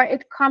topics where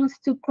it comes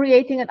to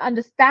creating an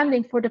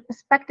understanding for the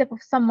perspective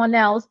of someone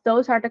else,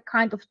 those are the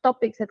kind of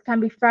topics that can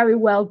be very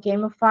well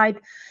gamified.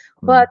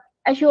 But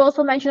as you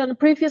also mentioned on the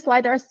previous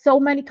slide, there are so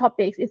many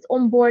topics. It's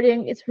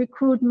onboarding, it's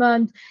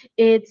recruitment,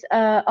 it's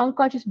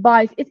unconscious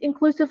bias, it's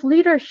inclusive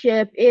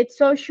leadership, it's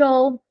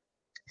social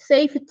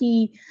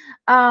safety.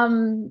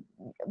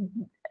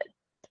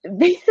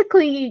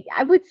 Basically,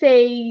 I would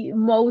say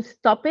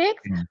most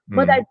topics,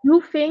 but I do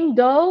think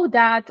though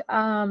that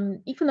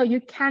even though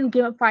you can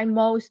gamify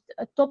most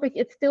topics,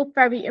 it's still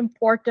very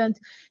important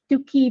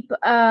to keep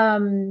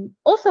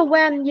also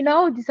when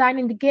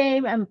designing the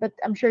game, but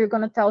I'm sure you're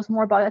going to tell us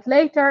more about it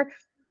later.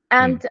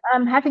 And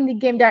having the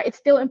game there, it's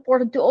still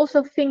important to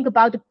also think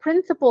about the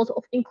principles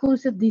of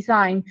inclusive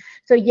design.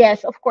 So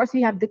yes, of course,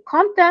 we have the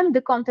content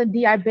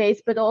DI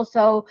based, but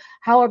also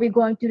how are we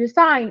going to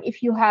design?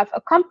 If you have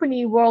a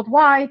company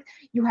worldwide,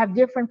 you have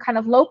different kind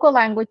of local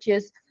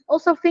languages.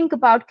 Also think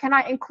about, can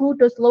I include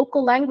those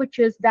local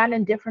languages then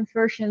in different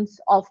versions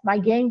of my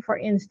game, for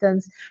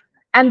instance?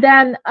 And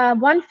then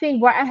one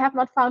thing where I have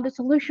not found a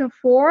solution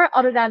for,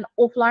 other than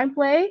offline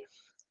play,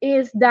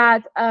 is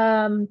that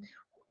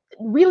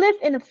we live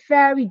in a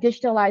very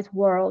digitalized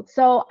world.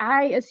 So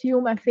I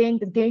assume and think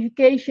that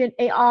gamification,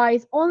 AI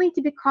is only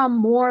to become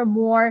more and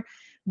more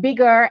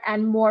bigger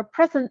and more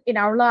present in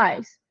our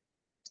lives.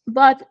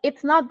 But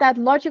it's not that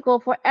logical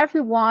for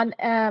everyone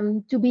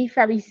to be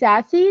very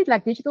savvy,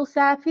 like digital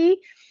savvy.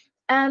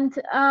 And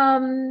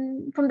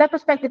from that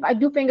perspective, I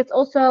do think it's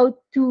also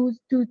to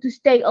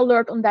stay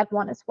alert on that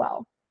one as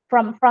well,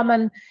 from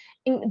an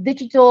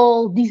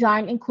digital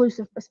design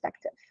inclusive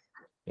perspective.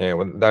 Yeah,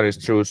 well, that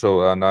is true.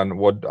 So, and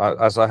what,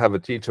 as I have a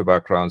teacher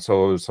background,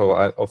 so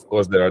of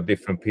course there are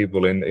different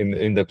people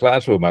in the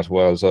classroom as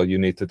well. So you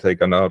need to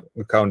take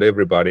account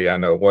everybody,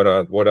 and what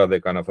are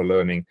the kind of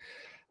learning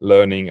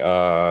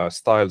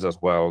styles as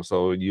well.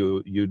 So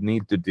you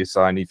need to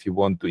design, if you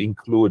want to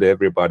include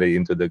everybody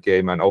into the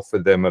game and offer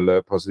them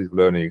a positive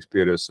learning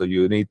experience. So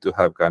you need to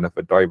have kind of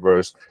a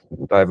diverse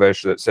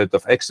set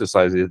of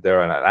exercises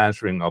there and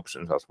answering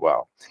options as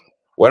well.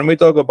 When we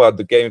talk about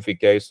the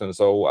gamification,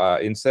 so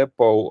in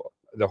Seppo,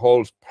 the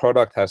whole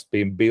product has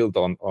been built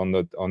on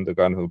the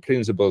kind of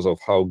principles of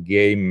how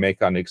game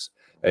mechanics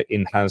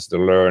enhance the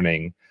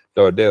learning.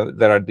 So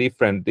there are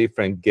different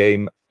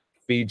game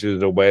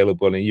features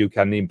available, and you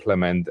can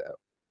implement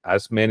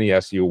as many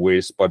as you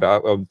wish. But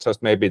I'll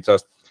just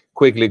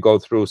quickly go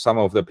through some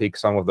of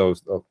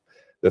those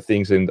the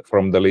things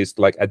from the list.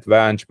 Like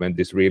advancement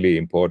is really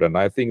important.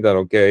 I think that,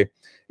 okay,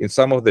 in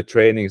some of the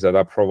trainings that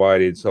are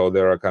provided, so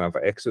there are kind of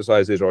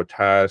exercises or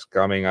tasks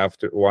coming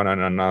after one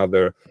and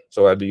another,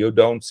 so that you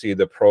don't see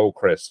the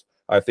progress.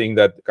 I think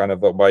that kind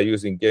of by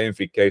using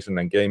gamification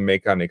and game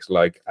mechanics,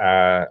 like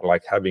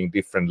having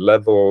different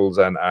levels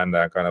and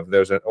kind of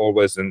there's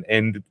always an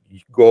end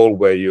goal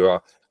where you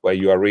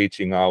are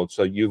reaching out,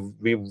 so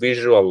we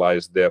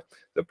visualize the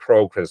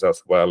progress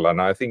as well.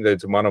 And I think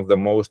that's one of the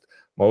most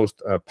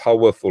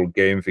powerful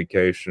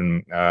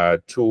gamification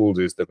tools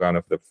is the kind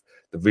of the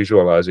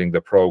visualizing the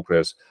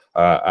progress,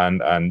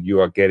 and you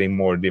are getting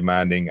more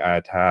demanding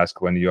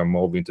task when you are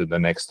moving to the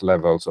next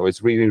level. So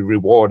it's really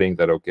rewarding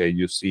that, okay,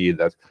 you see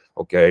that,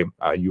 okay,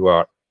 you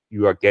are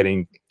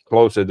getting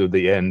closer to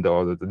the end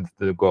or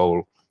the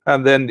goal.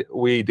 And then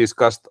we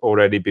discussed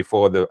already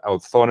before the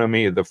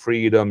autonomy, the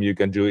freedom. You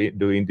can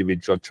do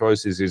individual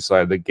choices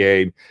inside the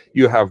game.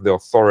 You have the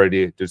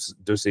authority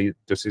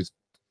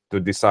to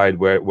decide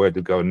where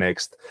to go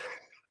next.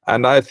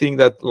 And I think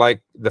that,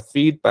 like the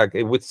feedback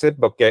with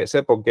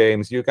Seppo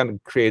games, you can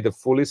create a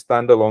fully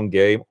standalone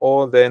game,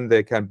 or then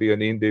there can be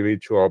an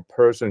individual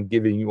person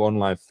giving you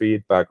online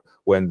feedback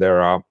when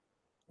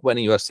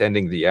you are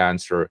sending the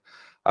answer.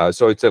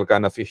 So it's a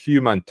kind of a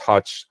human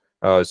touch.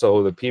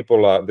 So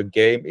the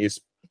game is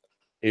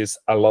is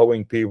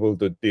allowing people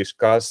to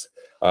discuss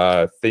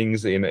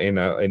things in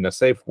a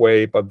safe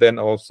way, but then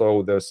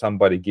also there's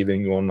somebody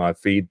giving you online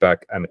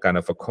feedback and kind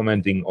of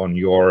commenting on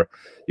your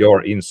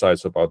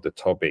insights about the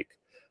topic.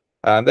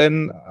 And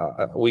then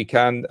we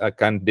can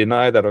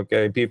deny that,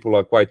 okay, people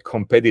are quite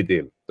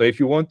competitive. So if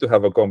you want to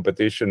have a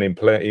competition in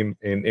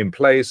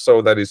place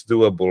so that it's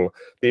doable,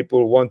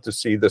 people want to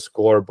see the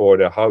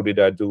scoreboard. How did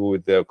I do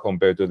with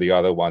compared to the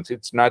other ones?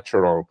 It's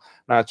natural,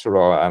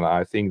 and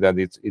I think that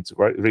it's a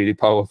really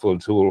powerful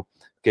tool,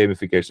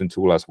 gamification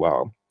tool as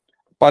well.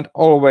 But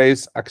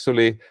always,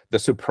 actually, the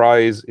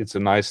surprise, it's a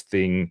nice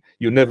thing.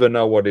 You never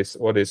know what is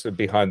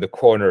behind the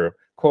corner,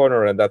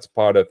 and that's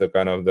part of the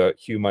kind of the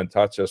human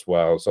touch as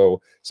well.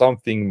 So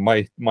something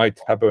might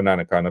happen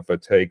and kind of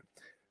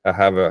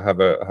have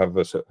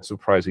a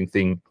surprising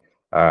thing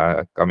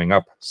coming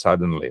up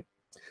suddenly.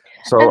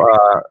 So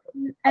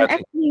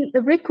actually,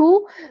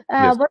 Riku,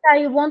 yes. what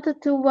I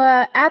wanted to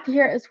add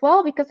here as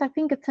well, because I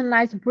think it's a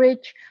nice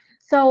bridge.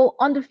 So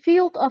on the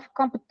field of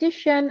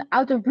competition,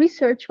 out of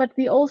research, what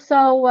I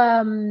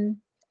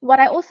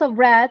also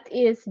read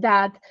is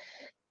that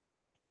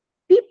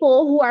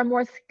people who are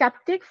more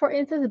skeptic, for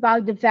instance,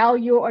 about the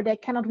value, or they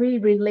cannot really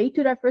relate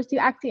to diversity,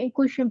 equity,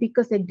 inclusion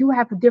because they do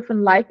have a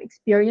different life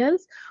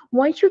experience,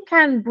 once you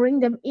can bring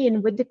them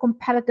in with the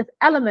competitive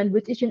element,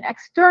 which is an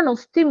external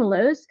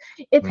stimulus,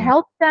 it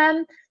helps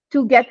them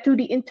to get to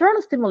the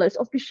internal stimulus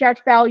of the shared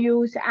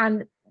values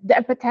and the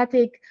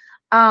empathetic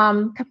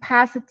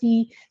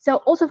capacity. So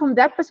also from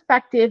that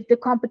perspective, the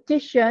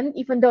competition,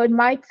 even though it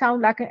might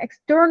sound like an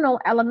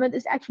external element,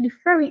 is actually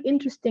very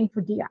interesting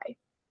for DI.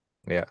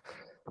 Yeah.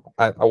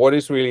 What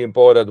is really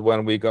important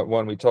when we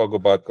talk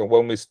about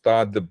when we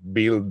start to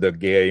build the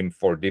game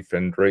for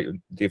different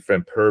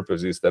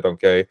purposes, that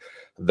okay,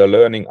 the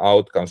learning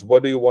outcomes,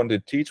 what do you want to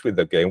teach with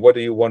the game, what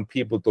do you want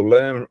people to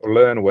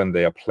learn when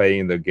they are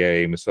playing the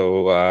game?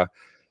 So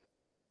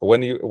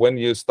when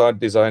you start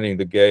designing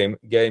the game,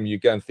 you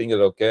can think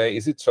that, okay,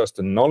 is it just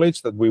the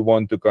knowledge that we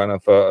want to kind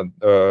of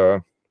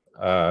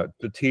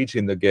to teach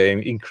in the game,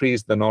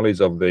 increase the knowledge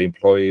of the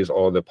employees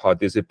or the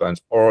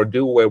participants, or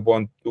do we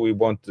want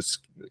to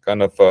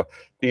kind of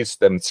teach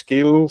them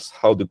skills,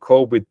 how to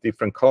cope with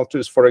different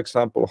cultures, for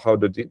example, how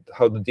to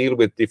deal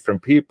with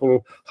different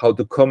people, how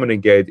to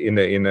communicate in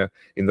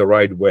the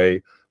right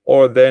way?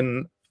 Or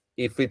then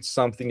if it's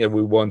something that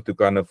we want to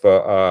kind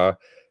of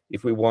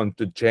if we want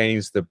to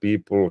change the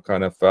people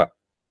kind of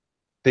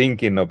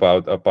thinking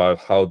about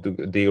how to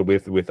deal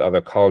with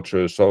other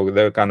cultures, so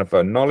they're kind of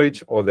a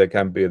knowledge, or they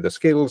can be the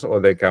skills, or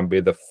they can be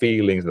the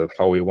feelings, that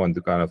how we want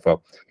to kind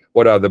of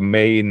what are the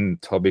main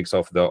topics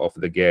of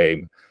the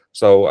game.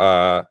 So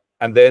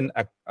and then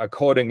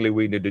accordingly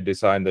we need to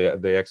design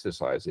the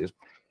exercises.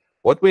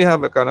 What we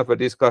have kind of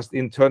discussed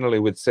internally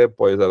with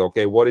Seppo is that,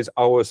 okay, what is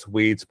our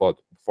sweet spot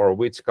for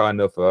which kind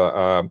of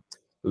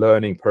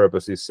learning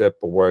purposes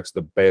Seppo works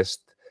the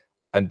best?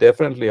 And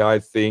definitely, I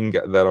think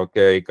that,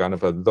 okay, kind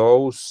of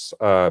those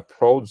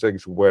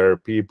projects where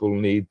people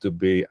need to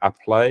be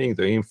applying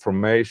the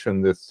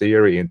information, the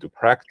theory into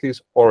practice,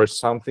 or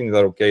something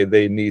that, okay,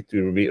 they need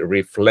to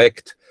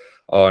reflect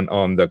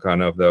on the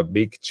kind of the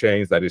big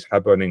change that is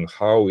happening,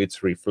 how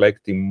it's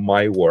reflecting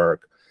my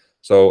work.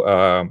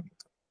 So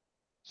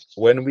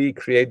when we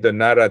create the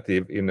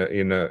narrative in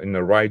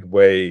a right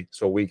way,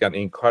 so we can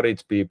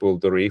encourage people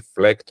to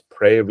reflect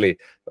bravely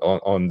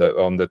on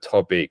the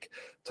topic,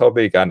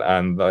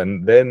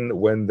 and then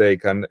when they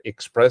can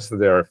express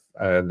their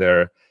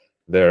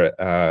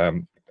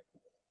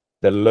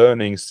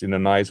learnings in a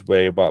nice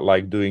way, but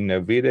like doing a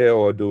video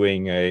or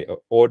doing a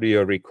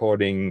audio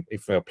recording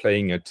if we're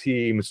playing a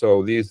team.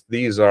 So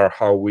these are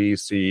how we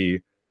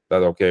see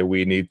that, okay,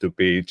 we need to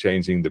be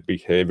changing the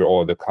behavior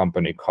or the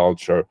company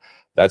culture.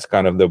 That's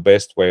kind of the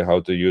best way how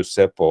to use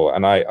Seppo.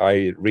 And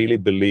I really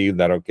believe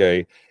that,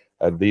 okay,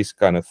 these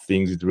kind of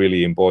things is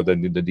really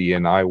important in the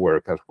D&I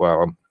work as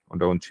well.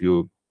 Don't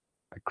you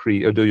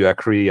agree, or do you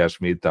agree,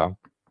 Ashmita?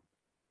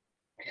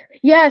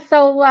 Yeah,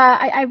 so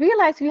I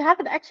realized we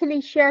haven't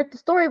actually shared the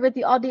story with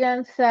the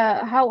audience,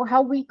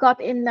 how we got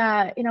in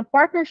a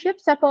partnership,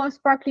 Seppo and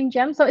Sparkling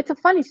Gem. So it's a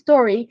funny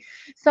story.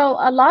 So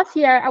last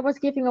year I was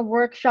giving a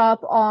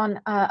workshop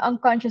on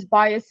unconscious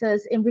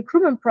biases in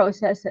recruitment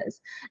processes,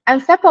 and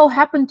Seppo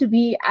happened to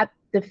be at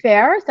the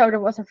fair, so there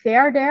was a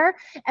fair there,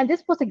 and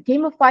this was a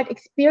gamified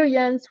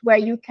experience where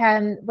you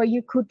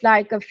could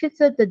like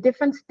visit the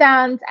different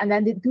stands and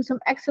then do some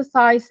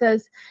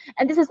exercises.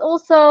 And this is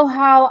also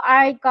how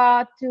I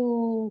got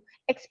to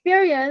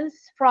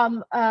experience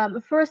from a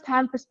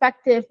first-hand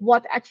perspective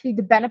what actually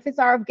the benefits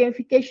are of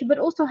gamification, but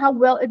also how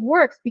well it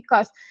works,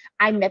 because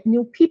I met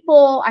new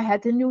people, I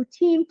had a new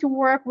team to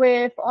work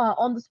with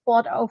on the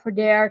spot over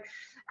there,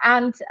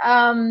 and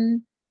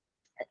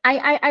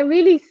I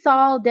really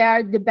saw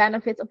there the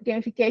benefits of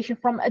gamification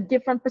from a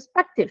different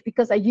perspective,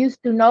 because I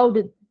used to know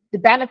the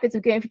benefits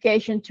of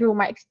gamification through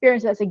my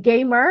experience as a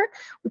gamer,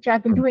 which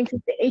I've been doing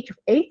since the age of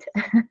 8.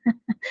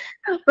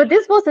 But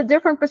this was a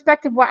different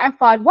perspective where I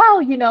thought, wow,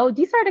 you know,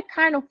 these are the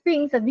kind of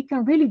things that we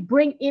can really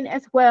bring in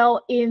as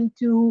well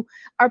into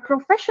our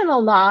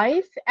professional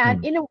life,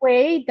 and in a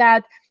way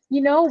that,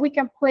 you know, we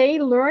can play,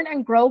 learn,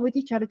 and grow with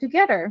each other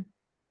together.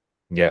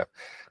 Yeah.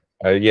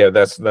 Yeah,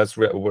 that's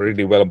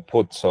really well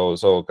put.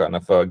 So kind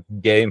of a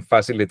game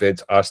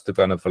facilitates us to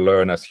kind of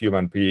learn as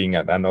human being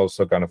and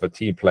also kind of a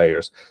team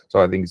players. So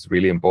I think it's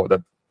really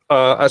important.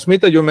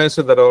 Ashmita, you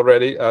mentioned that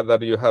already,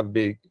 that you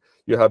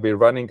have been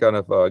running kind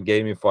of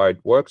gamified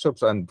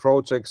workshops and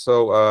projects.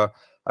 So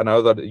I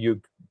know that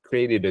you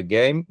created a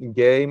game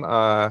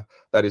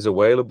that is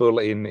available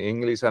in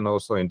English and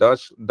also in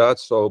Dutch.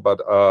 So,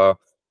 but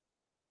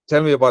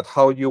tell me about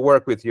how you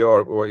work with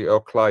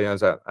your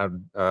clients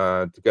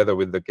and together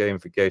with the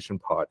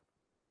gamification part.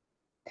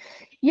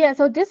 Yeah,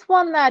 so this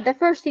one, the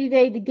first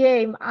day the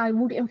game, I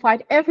would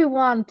invite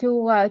everyone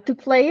to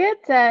play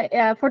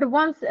it. For the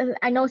ones,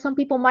 I know some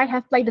people might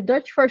have played the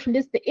Dutch version.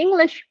 This is the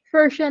English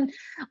version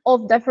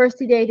of the first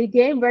day the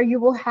game, where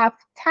you will have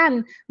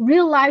 10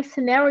 real life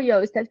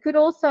scenarios that you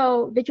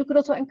could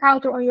also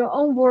encounter on your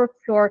own work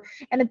floor,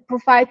 and it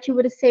provides you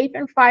with a safe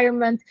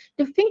environment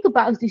to think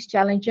about these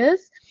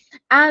challenges.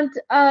 And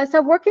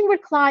so working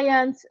with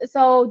clients,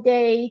 so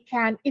they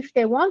can, if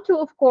they want to,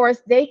 of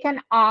course, they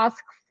can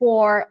ask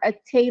for a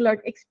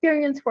tailored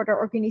experience for their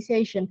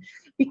organization.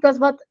 Because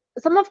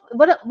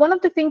one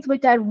of the things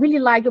which I really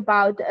like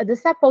about the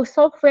Seppo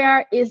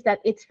software is that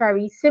it's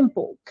very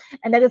simple,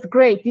 and that is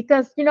great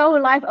because, you know,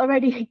 life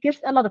already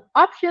gives a lot of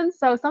options.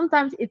 So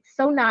sometimes it's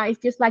so nice,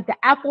 just like the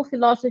Apple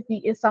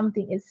philosophy is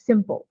something is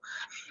simple.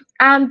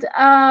 And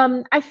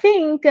I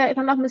think, if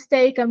I'm not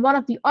mistaken, one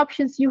of the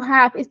options you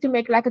have is to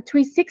make like a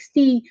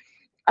 360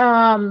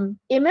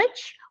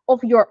 image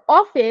of your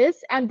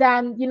office, and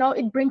then, you know,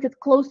 it brings it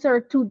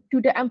closer to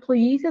the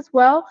employees as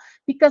well.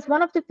 Because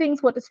one of the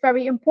things what is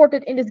very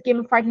important in this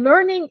gamified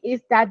learning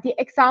is that the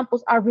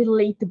examples are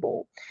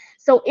relatable.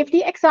 So if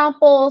the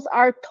examples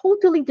are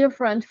totally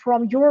different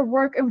from your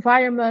work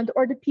environment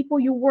or the people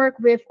you work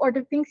with or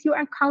the things you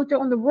encounter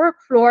on the work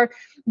floor,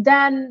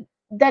 then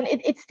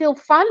it's still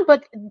fun,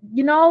 but,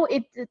 you know,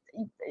 it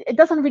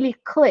doesn't really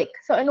click.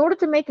 So in order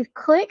to make it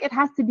click, it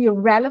has to be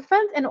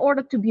relevant. In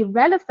order to be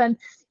relevant,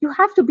 you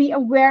have to be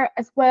aware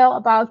as well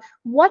about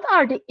what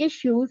are the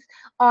issues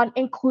on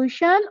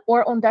inclusion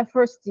or on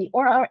diversity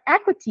or on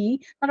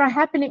equity that are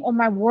happening on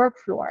my work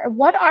floor.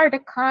 What are the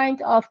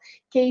kind of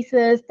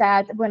cases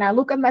that when I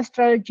look at my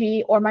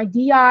strategy or my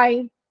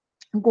DI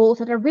goals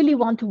that I really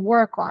want to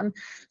work on.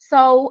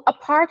 So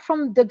apart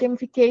from the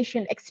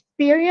gamification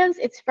experience,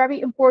 it's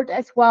very important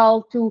as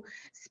well to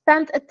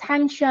spend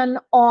attention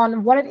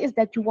on what it is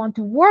that you want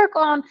to work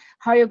on,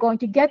 how you're going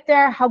to get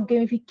there, how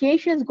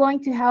gamification is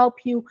going to help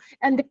you,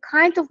 and the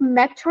kind of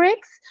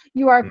metrics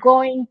you are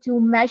going to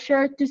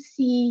measure to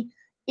see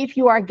if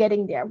you are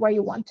getting there where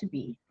you want to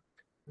be.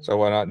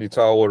 So it's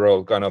our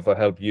role kind of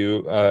help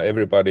you,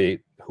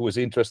 everybody who is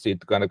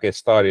interested to kind of get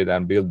started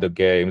and build the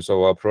game.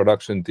 So our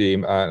production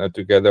team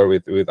together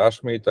with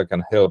Ashmita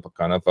can help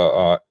kind of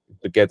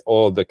to get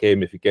all the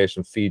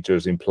gamification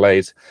features in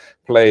place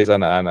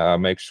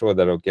and make sure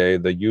that, okay,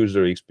 the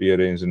user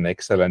experience is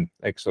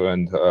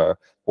excellent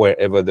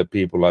wherever the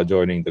people are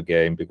joining the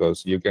game,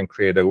 because you can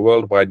create a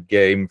worldwide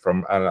game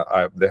from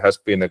there has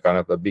been a kind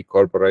of a big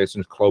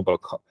corporations,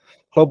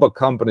 global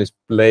companies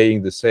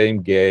playing the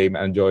same game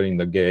and joining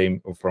the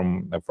game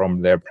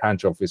from their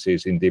branch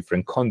offices in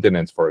different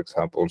continents, for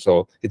example.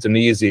 So it's an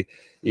easy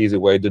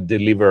way to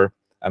deliver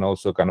and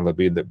also kind of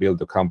build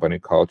the company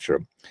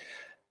culture.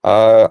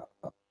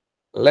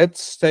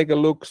 Let's take a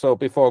look. So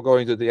before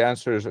going to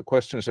the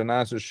questions and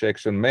answers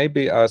section,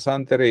 maybe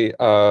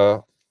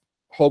Santeri,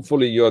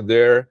 hopefully you're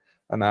there,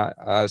 and I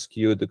ask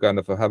you to kind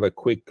of have a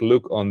quick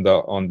look on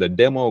the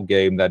demo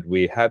game that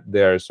we had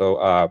there.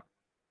 So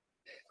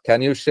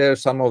can you share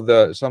some of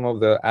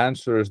the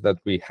answers that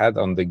we had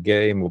on the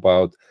game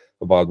about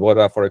what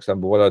are, for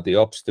example, what are the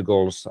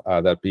obstacles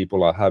that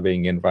people are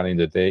having in running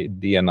the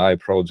D&I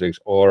projects,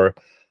 or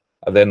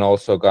then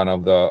also kind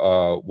of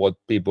the what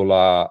people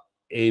are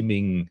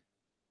aiming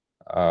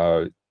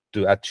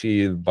to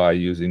achieve by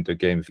using the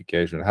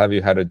gamification? Have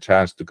you had a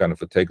chance to kind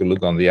of take a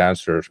look on the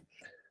answers?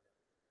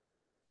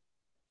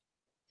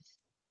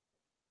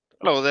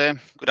 Hello there.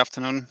 Good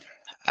afternoon.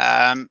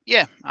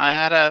 Yeah, I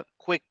had a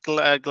quick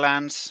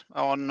glance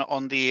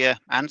on the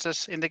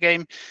answers in the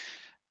game.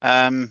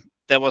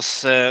 There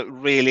was a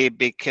really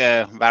big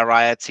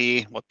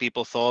variety what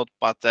people thought,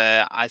 but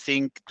I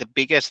think the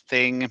biggest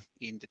thing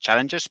in the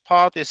challenges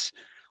part is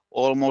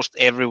almost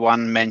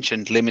everyone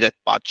mentioned limited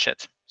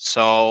budget.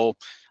 So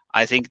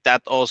I think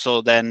that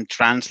also then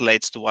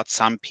translates to what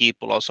some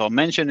people also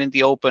mentioned in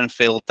the open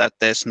field, that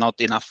there's not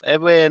enough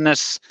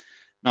awareness,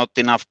 not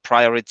enough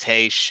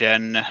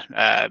prioritization,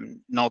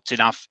 not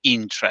enough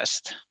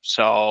interest.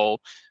 So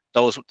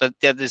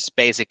that is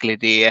basically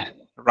the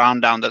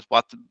rundown that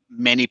what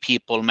many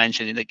people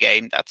mentioned in the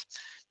game,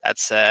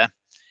 that's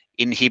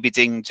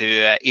inhibiting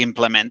to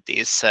implement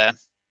these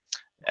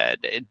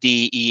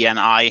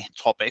DE&I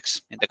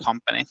topics in the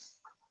company.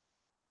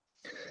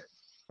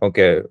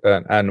 Okay,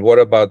 and what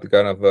about the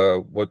kind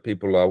of what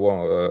people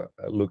are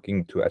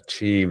looking to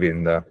achieve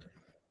in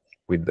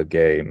with the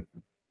game?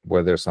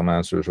 Were there some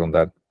answers on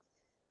that?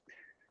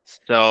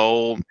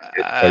 So,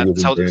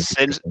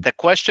 since the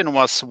question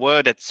was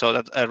worded so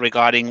that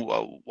regarding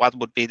what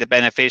would be the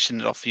benefit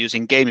of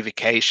using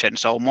gamification,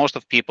 so most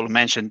of people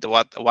mentioned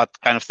what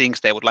kind of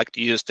things they would like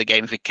to use the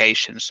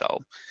gamification.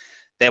 So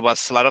there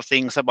was a lot of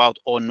things about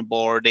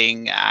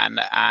onboarding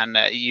and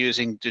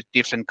using the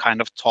different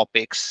kind of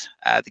topics,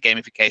 the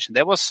gamification.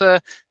 There was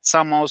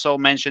some also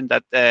mentioned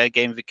that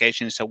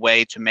gamification is a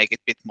way to make it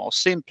a bit more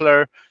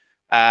simpler,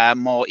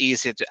 more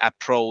easy to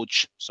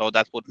approach, so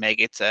that would make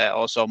it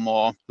also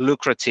more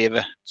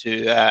lucrative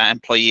to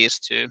employees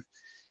to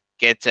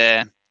get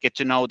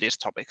to know these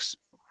topics.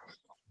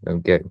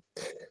 Okay,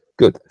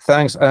 good,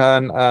 thanks.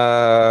 And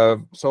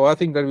so I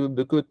think that it would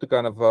be good to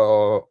kind of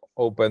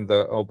open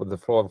the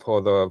floor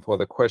for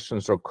the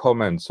questions or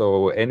comments.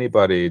 So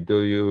anybody,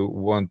 do you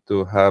want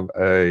to have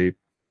a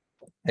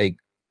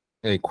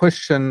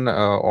question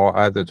or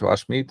either to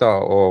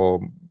Ashmita or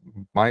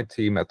my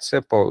team at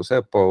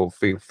Seppo,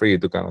 feel free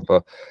to kind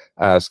of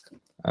ask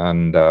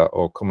and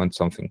or comment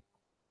something.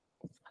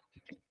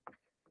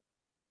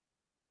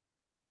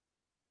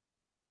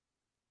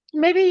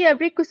 Maybe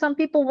Riku, some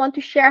people want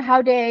to share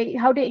how they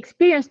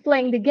experience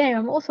playing the game.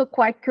 I'm also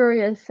quite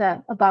curious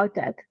about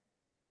that.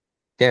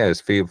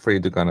 Yes, feel free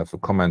to kind of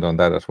comment on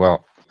that as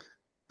well.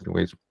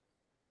 Please.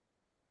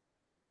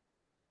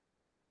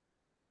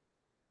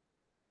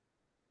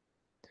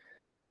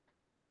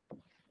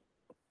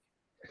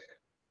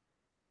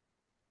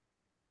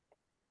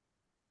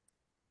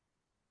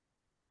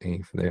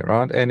 If there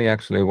aren't any,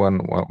 actually,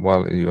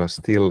 while you are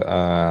still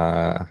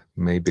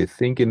maybe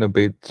thinking a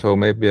bit, so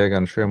maybe I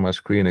can share my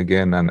screen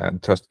again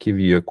and just give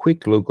you a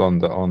quick look on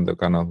the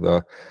kind of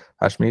the.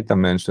 Ashmita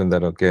mentioned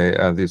that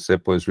this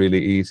Seppo is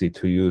really easy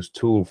to use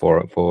tool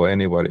for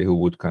anybody who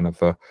would kind of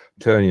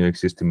turn your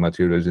existing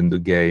materials into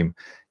game.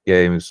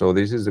 So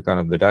this is the kind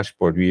of the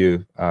dashboard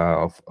view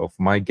of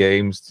my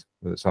games.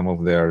 There's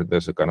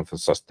a kind of a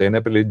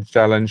sustainability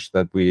challenge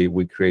that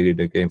we created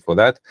a game for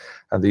that,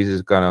 and this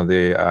is kind of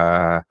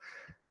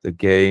the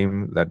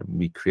game that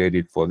we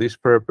created for this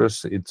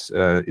purpose.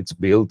 It's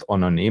built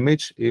on an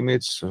image,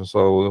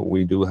 so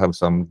we do have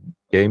some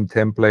game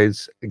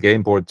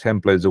board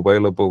templates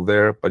available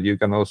there, but you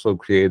can also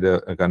create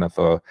a kind of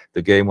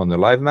the game on the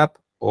live map,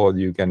 or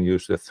you can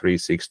use the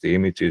 360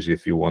 images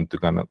if you want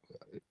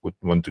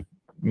to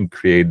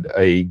create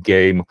a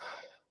game,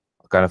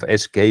 kind of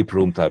escape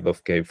room type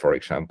of game, for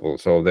example.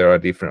 So there are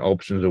different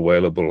options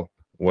available.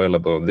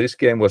 This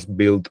game was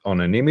built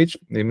on an image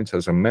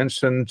as I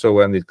mentioned, so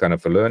when it's kind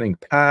of a learning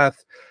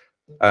path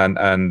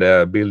and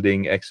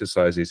building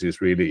exercises is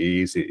really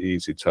easy,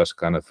 just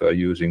kind of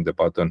using the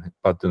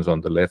buttons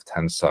on the left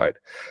hand side.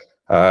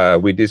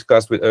 We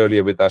discussed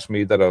earlier with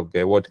Ashmita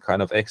that what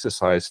kind of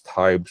exercise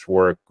types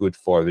work good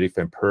for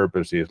different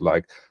purposes.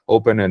 Like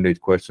open-ended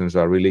questions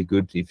are really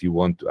good if you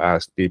want to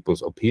ask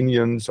people's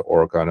opinions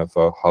or kind of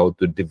how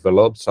to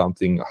develop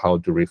something, how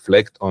to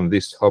reflect on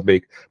this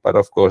topic. But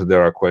of course,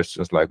 there are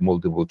questions like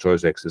multiple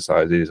choice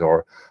exercises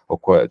or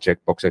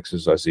checkbox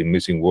exercises,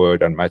 missing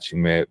word and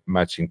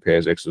matching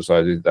pairs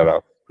exercises that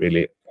are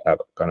really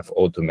kind of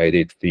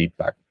automated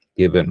feedback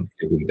given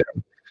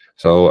them.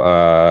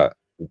 So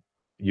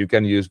you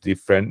can use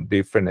different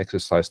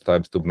exercise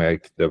types to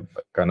make the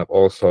kind of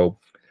also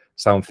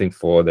something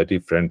for the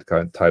different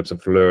types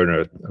of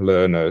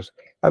learners,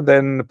 and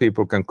then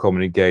people can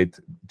communicate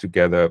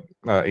together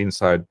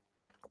inside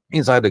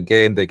the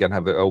game. They can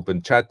have an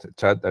open chat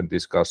and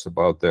discuss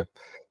about the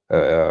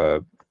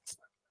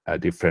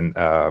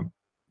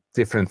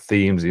different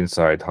themes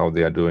inside how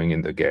they are doing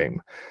in the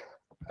game.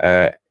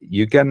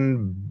 You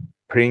can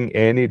bring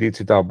any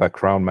digital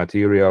background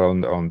material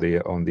on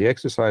the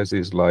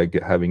exercises, like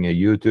having a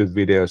YouTube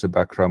video as a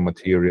background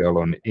material,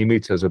 on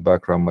image as a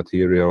background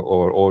material,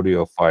 or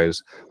audio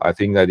files. I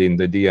think that in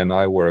the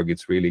D&I work,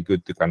 it's really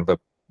good to kind of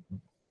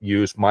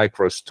use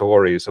micro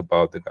stories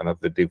about the kind of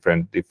the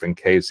different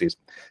cases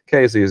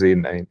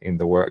in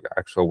the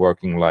actual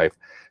working life,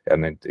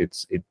 and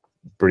it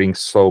brings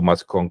so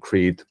much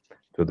concrete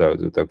to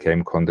the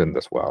game content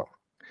as well.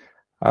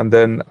 And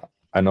then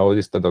I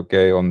noticed that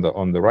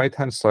on the right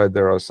hand side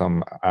there are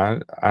some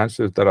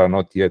answers that are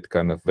not yet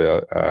kind of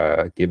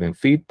giving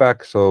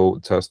feedback. So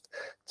just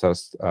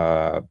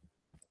the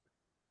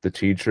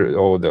teacher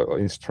or the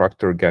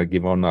instructor can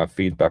give on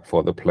feedback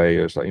for the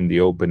players in the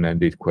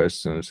open-ended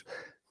questions.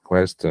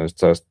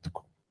 Just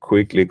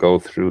quickly go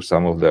through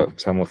some of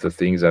the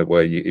things that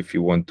where if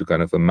you want to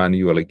kind of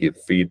manually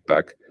give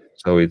feedback.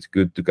 So it's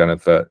good to kind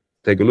of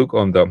take a look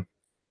on the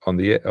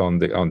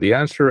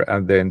answer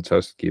and then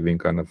just giving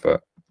kind of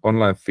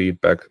online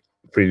feedback,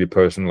 pretty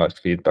personalized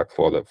feedback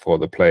for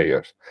the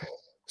players.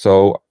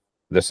 So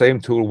the same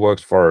tool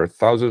works for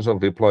thousands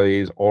of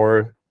employees,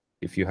 or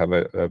if you have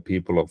a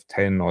people of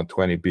 10 or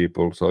 20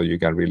 people, so you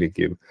can really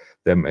give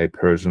them a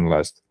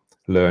personalized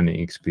learning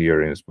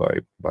experience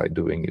by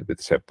doing it with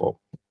Seppo.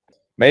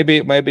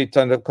 Maybe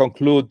trying to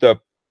conclude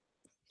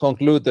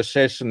the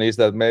session is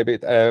that maybe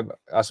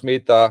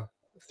Ashmita,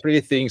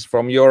 3 things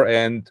from your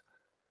end,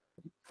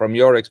 from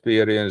your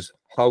experience,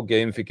 how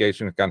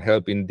gamification can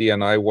help in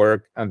D&I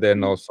work, and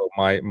then also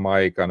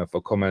my kind of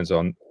comments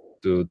on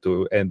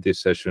to end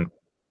this session.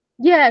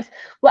 Yes,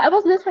 well, I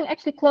was listening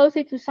actually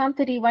closely to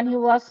Santeri when he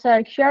was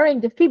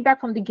sharing the feedback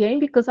from the game,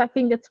 because I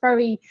think it's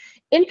very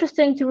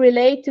interesting to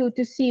relate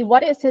to see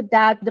what is it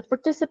that the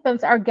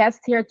participants, our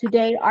guests here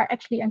today, are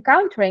actually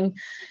encountering.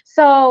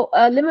 So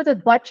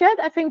limited budget,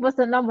 I think, was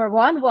the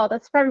 #1. Well,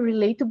 that's very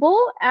relatable.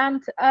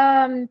 And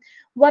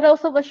what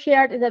also was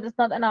shared is that it's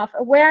not enough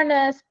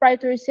awareness,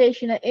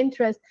 prioritization, and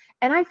interest.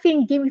 And I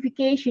think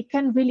gamification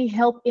can really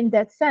help in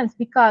that sense,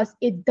 because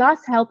it does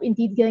help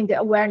indeed getting the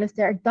awareness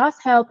there. It does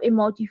help in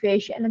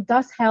motivation, and it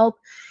does help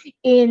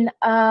in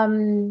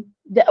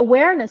the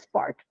awareness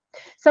part.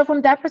 So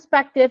from that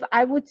perspective,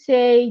 I would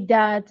say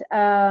that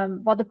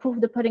well, the proof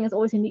of the pudding is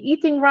always in the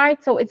eating,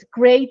 right? So it's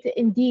great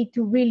indeed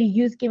to really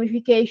use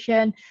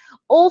gamification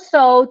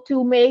also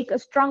to make a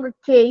stronger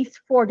case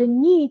for the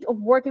need of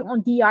working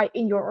on DI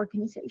in your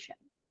organization.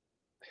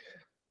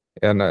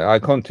 And I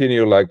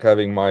continue like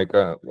having my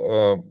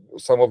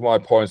some of my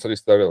points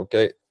is that,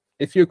 okay,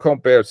 if you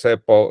compare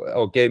Seppo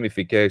or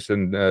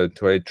gamification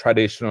to a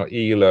traditional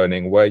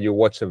e-learning where you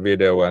watch a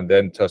video and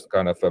then just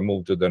kind of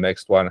move to the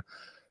next one,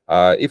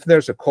 if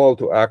there's a call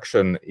to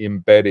action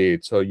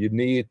embedded, so you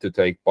need to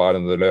take part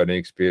in the learning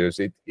experience,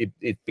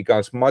 it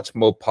becomes much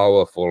more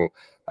powerful.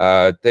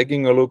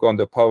 Taking a look on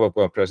the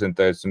PowerPoint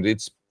presentation,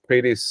 it's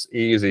pretty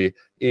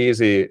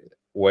easy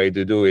way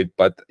to do it.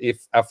 But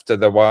if after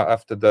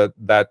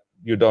that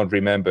you don't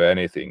remember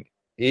anything,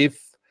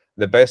 if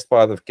the best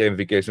part of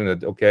gamification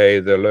that, okay,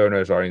 the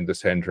learners are in the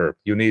center,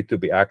 you need to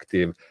be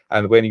active,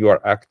 and when you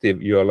are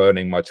active, you are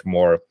learning much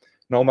more,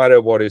 no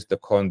matter what is the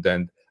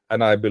content.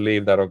 And I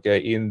believe that, okay,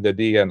 in the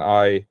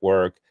D&I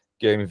work,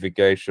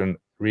 gamification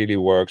really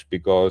works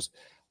because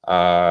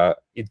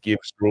it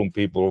gives room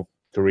people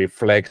to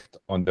reflect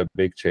on the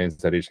big change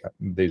that is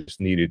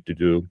needed to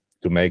do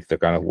to make the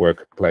kind of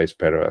workplace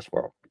better as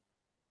well.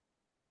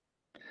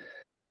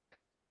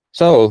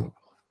 So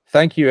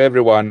thank you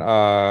everyone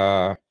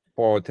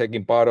for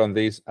taking part on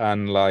this.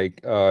 And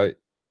like,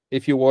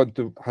 if you want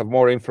to have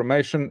more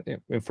information,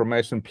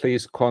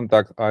 please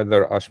contact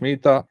either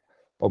Ashmita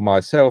or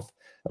myself.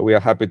 We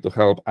are happy to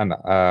help and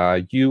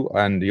you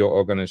and your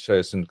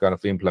organization kind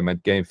of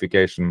implement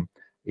gamification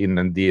in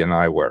the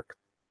D&I work.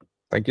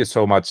 Thank you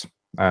so much,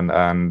 and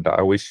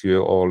I wish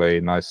you all a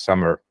nice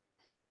summer.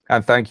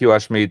 And thank you,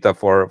 Ashmita,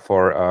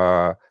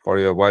 for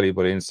your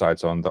valuable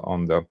insights on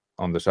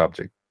the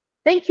subject.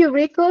 Thank you,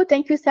 Riku.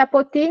 Thank you,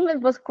 Seppo team.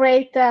 It was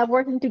great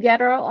working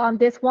together on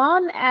this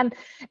one. And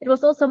it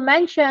was also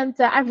mentioned,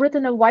 I've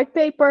written a white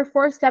paper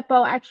for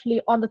Seppo actually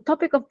on the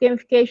topic of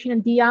gamification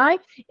and DI.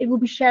 It will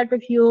be shared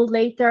with you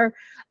later,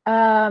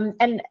 and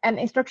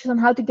instructions on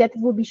how to get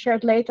it will be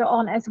shared later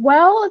on as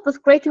well. It was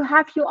great to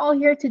have you all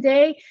here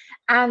today,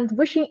 and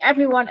wishing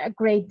everyone a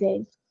great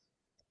day.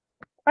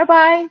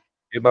 Bye-bye.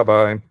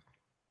 Bye-bye.